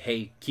and was like,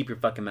 "Hey, keep your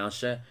fucking mouth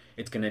shut.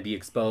 It's gonna be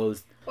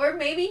exposed." Or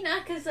maybe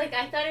not, because like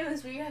I thought it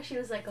was weird how she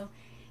was like,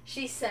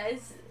 she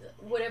says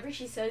whatever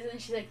she says, and then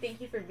she's like, "Thank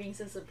you for being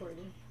so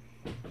supportive."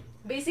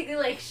 Basically,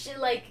 like shit,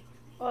 like,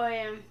 oh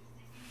yeah,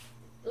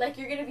 like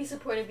you're gonna be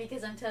supportive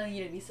because I'm telling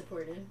you to be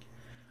supportive.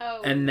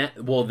 Oh. And that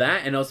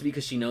and also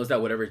because she knows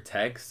that whatever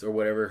text or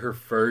whatever her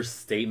first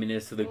statement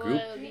is to the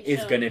group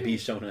is going to be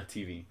shown on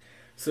TV.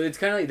 So it's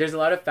kind of like there's a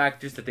lot of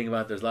factors to think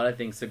about. There's a lot of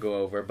things to go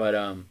over.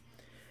 But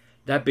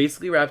that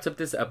basically wraps up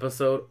this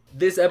episode.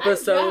 This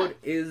episode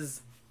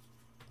is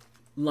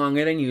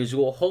longer than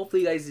usual.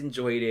 Hopefully you guys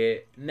enjoyed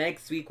it.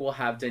 Next week we'll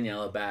have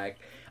Daniela back.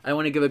 I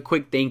want to give a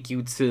quick thank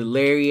you to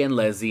Larry and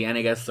Leslie, and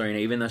I guess Lorena,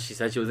 even though she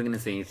said she wasn't going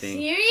to say anything.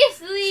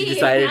 Seriously? She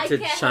decided to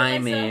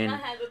chime in.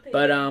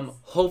 But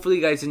hopefully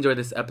you guys enjoyed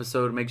this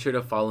episode. Make sure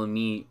to follow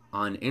me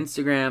on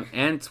Instagram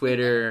and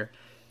Twitter.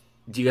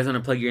 Do you guys want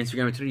to plug your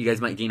Instagram and Twitter? You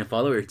guys might gain a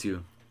follower or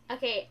two.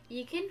 Okay,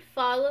 you can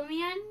follow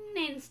me on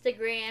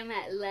Instagram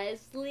at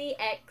Leslie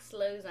X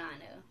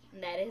Lozano.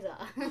 That is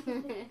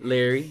all.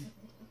 Larry?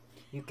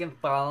 You can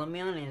follow me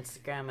on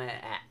Instagram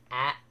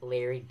at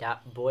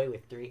Larry.boy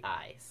with 3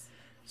 eyes.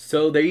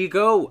 So there you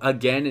go.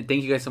 Again,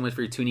 thank you guys so much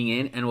for tuning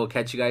in, and we'll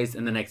catch you guys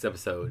in the next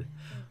episode.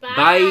 Bye.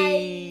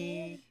 Bye.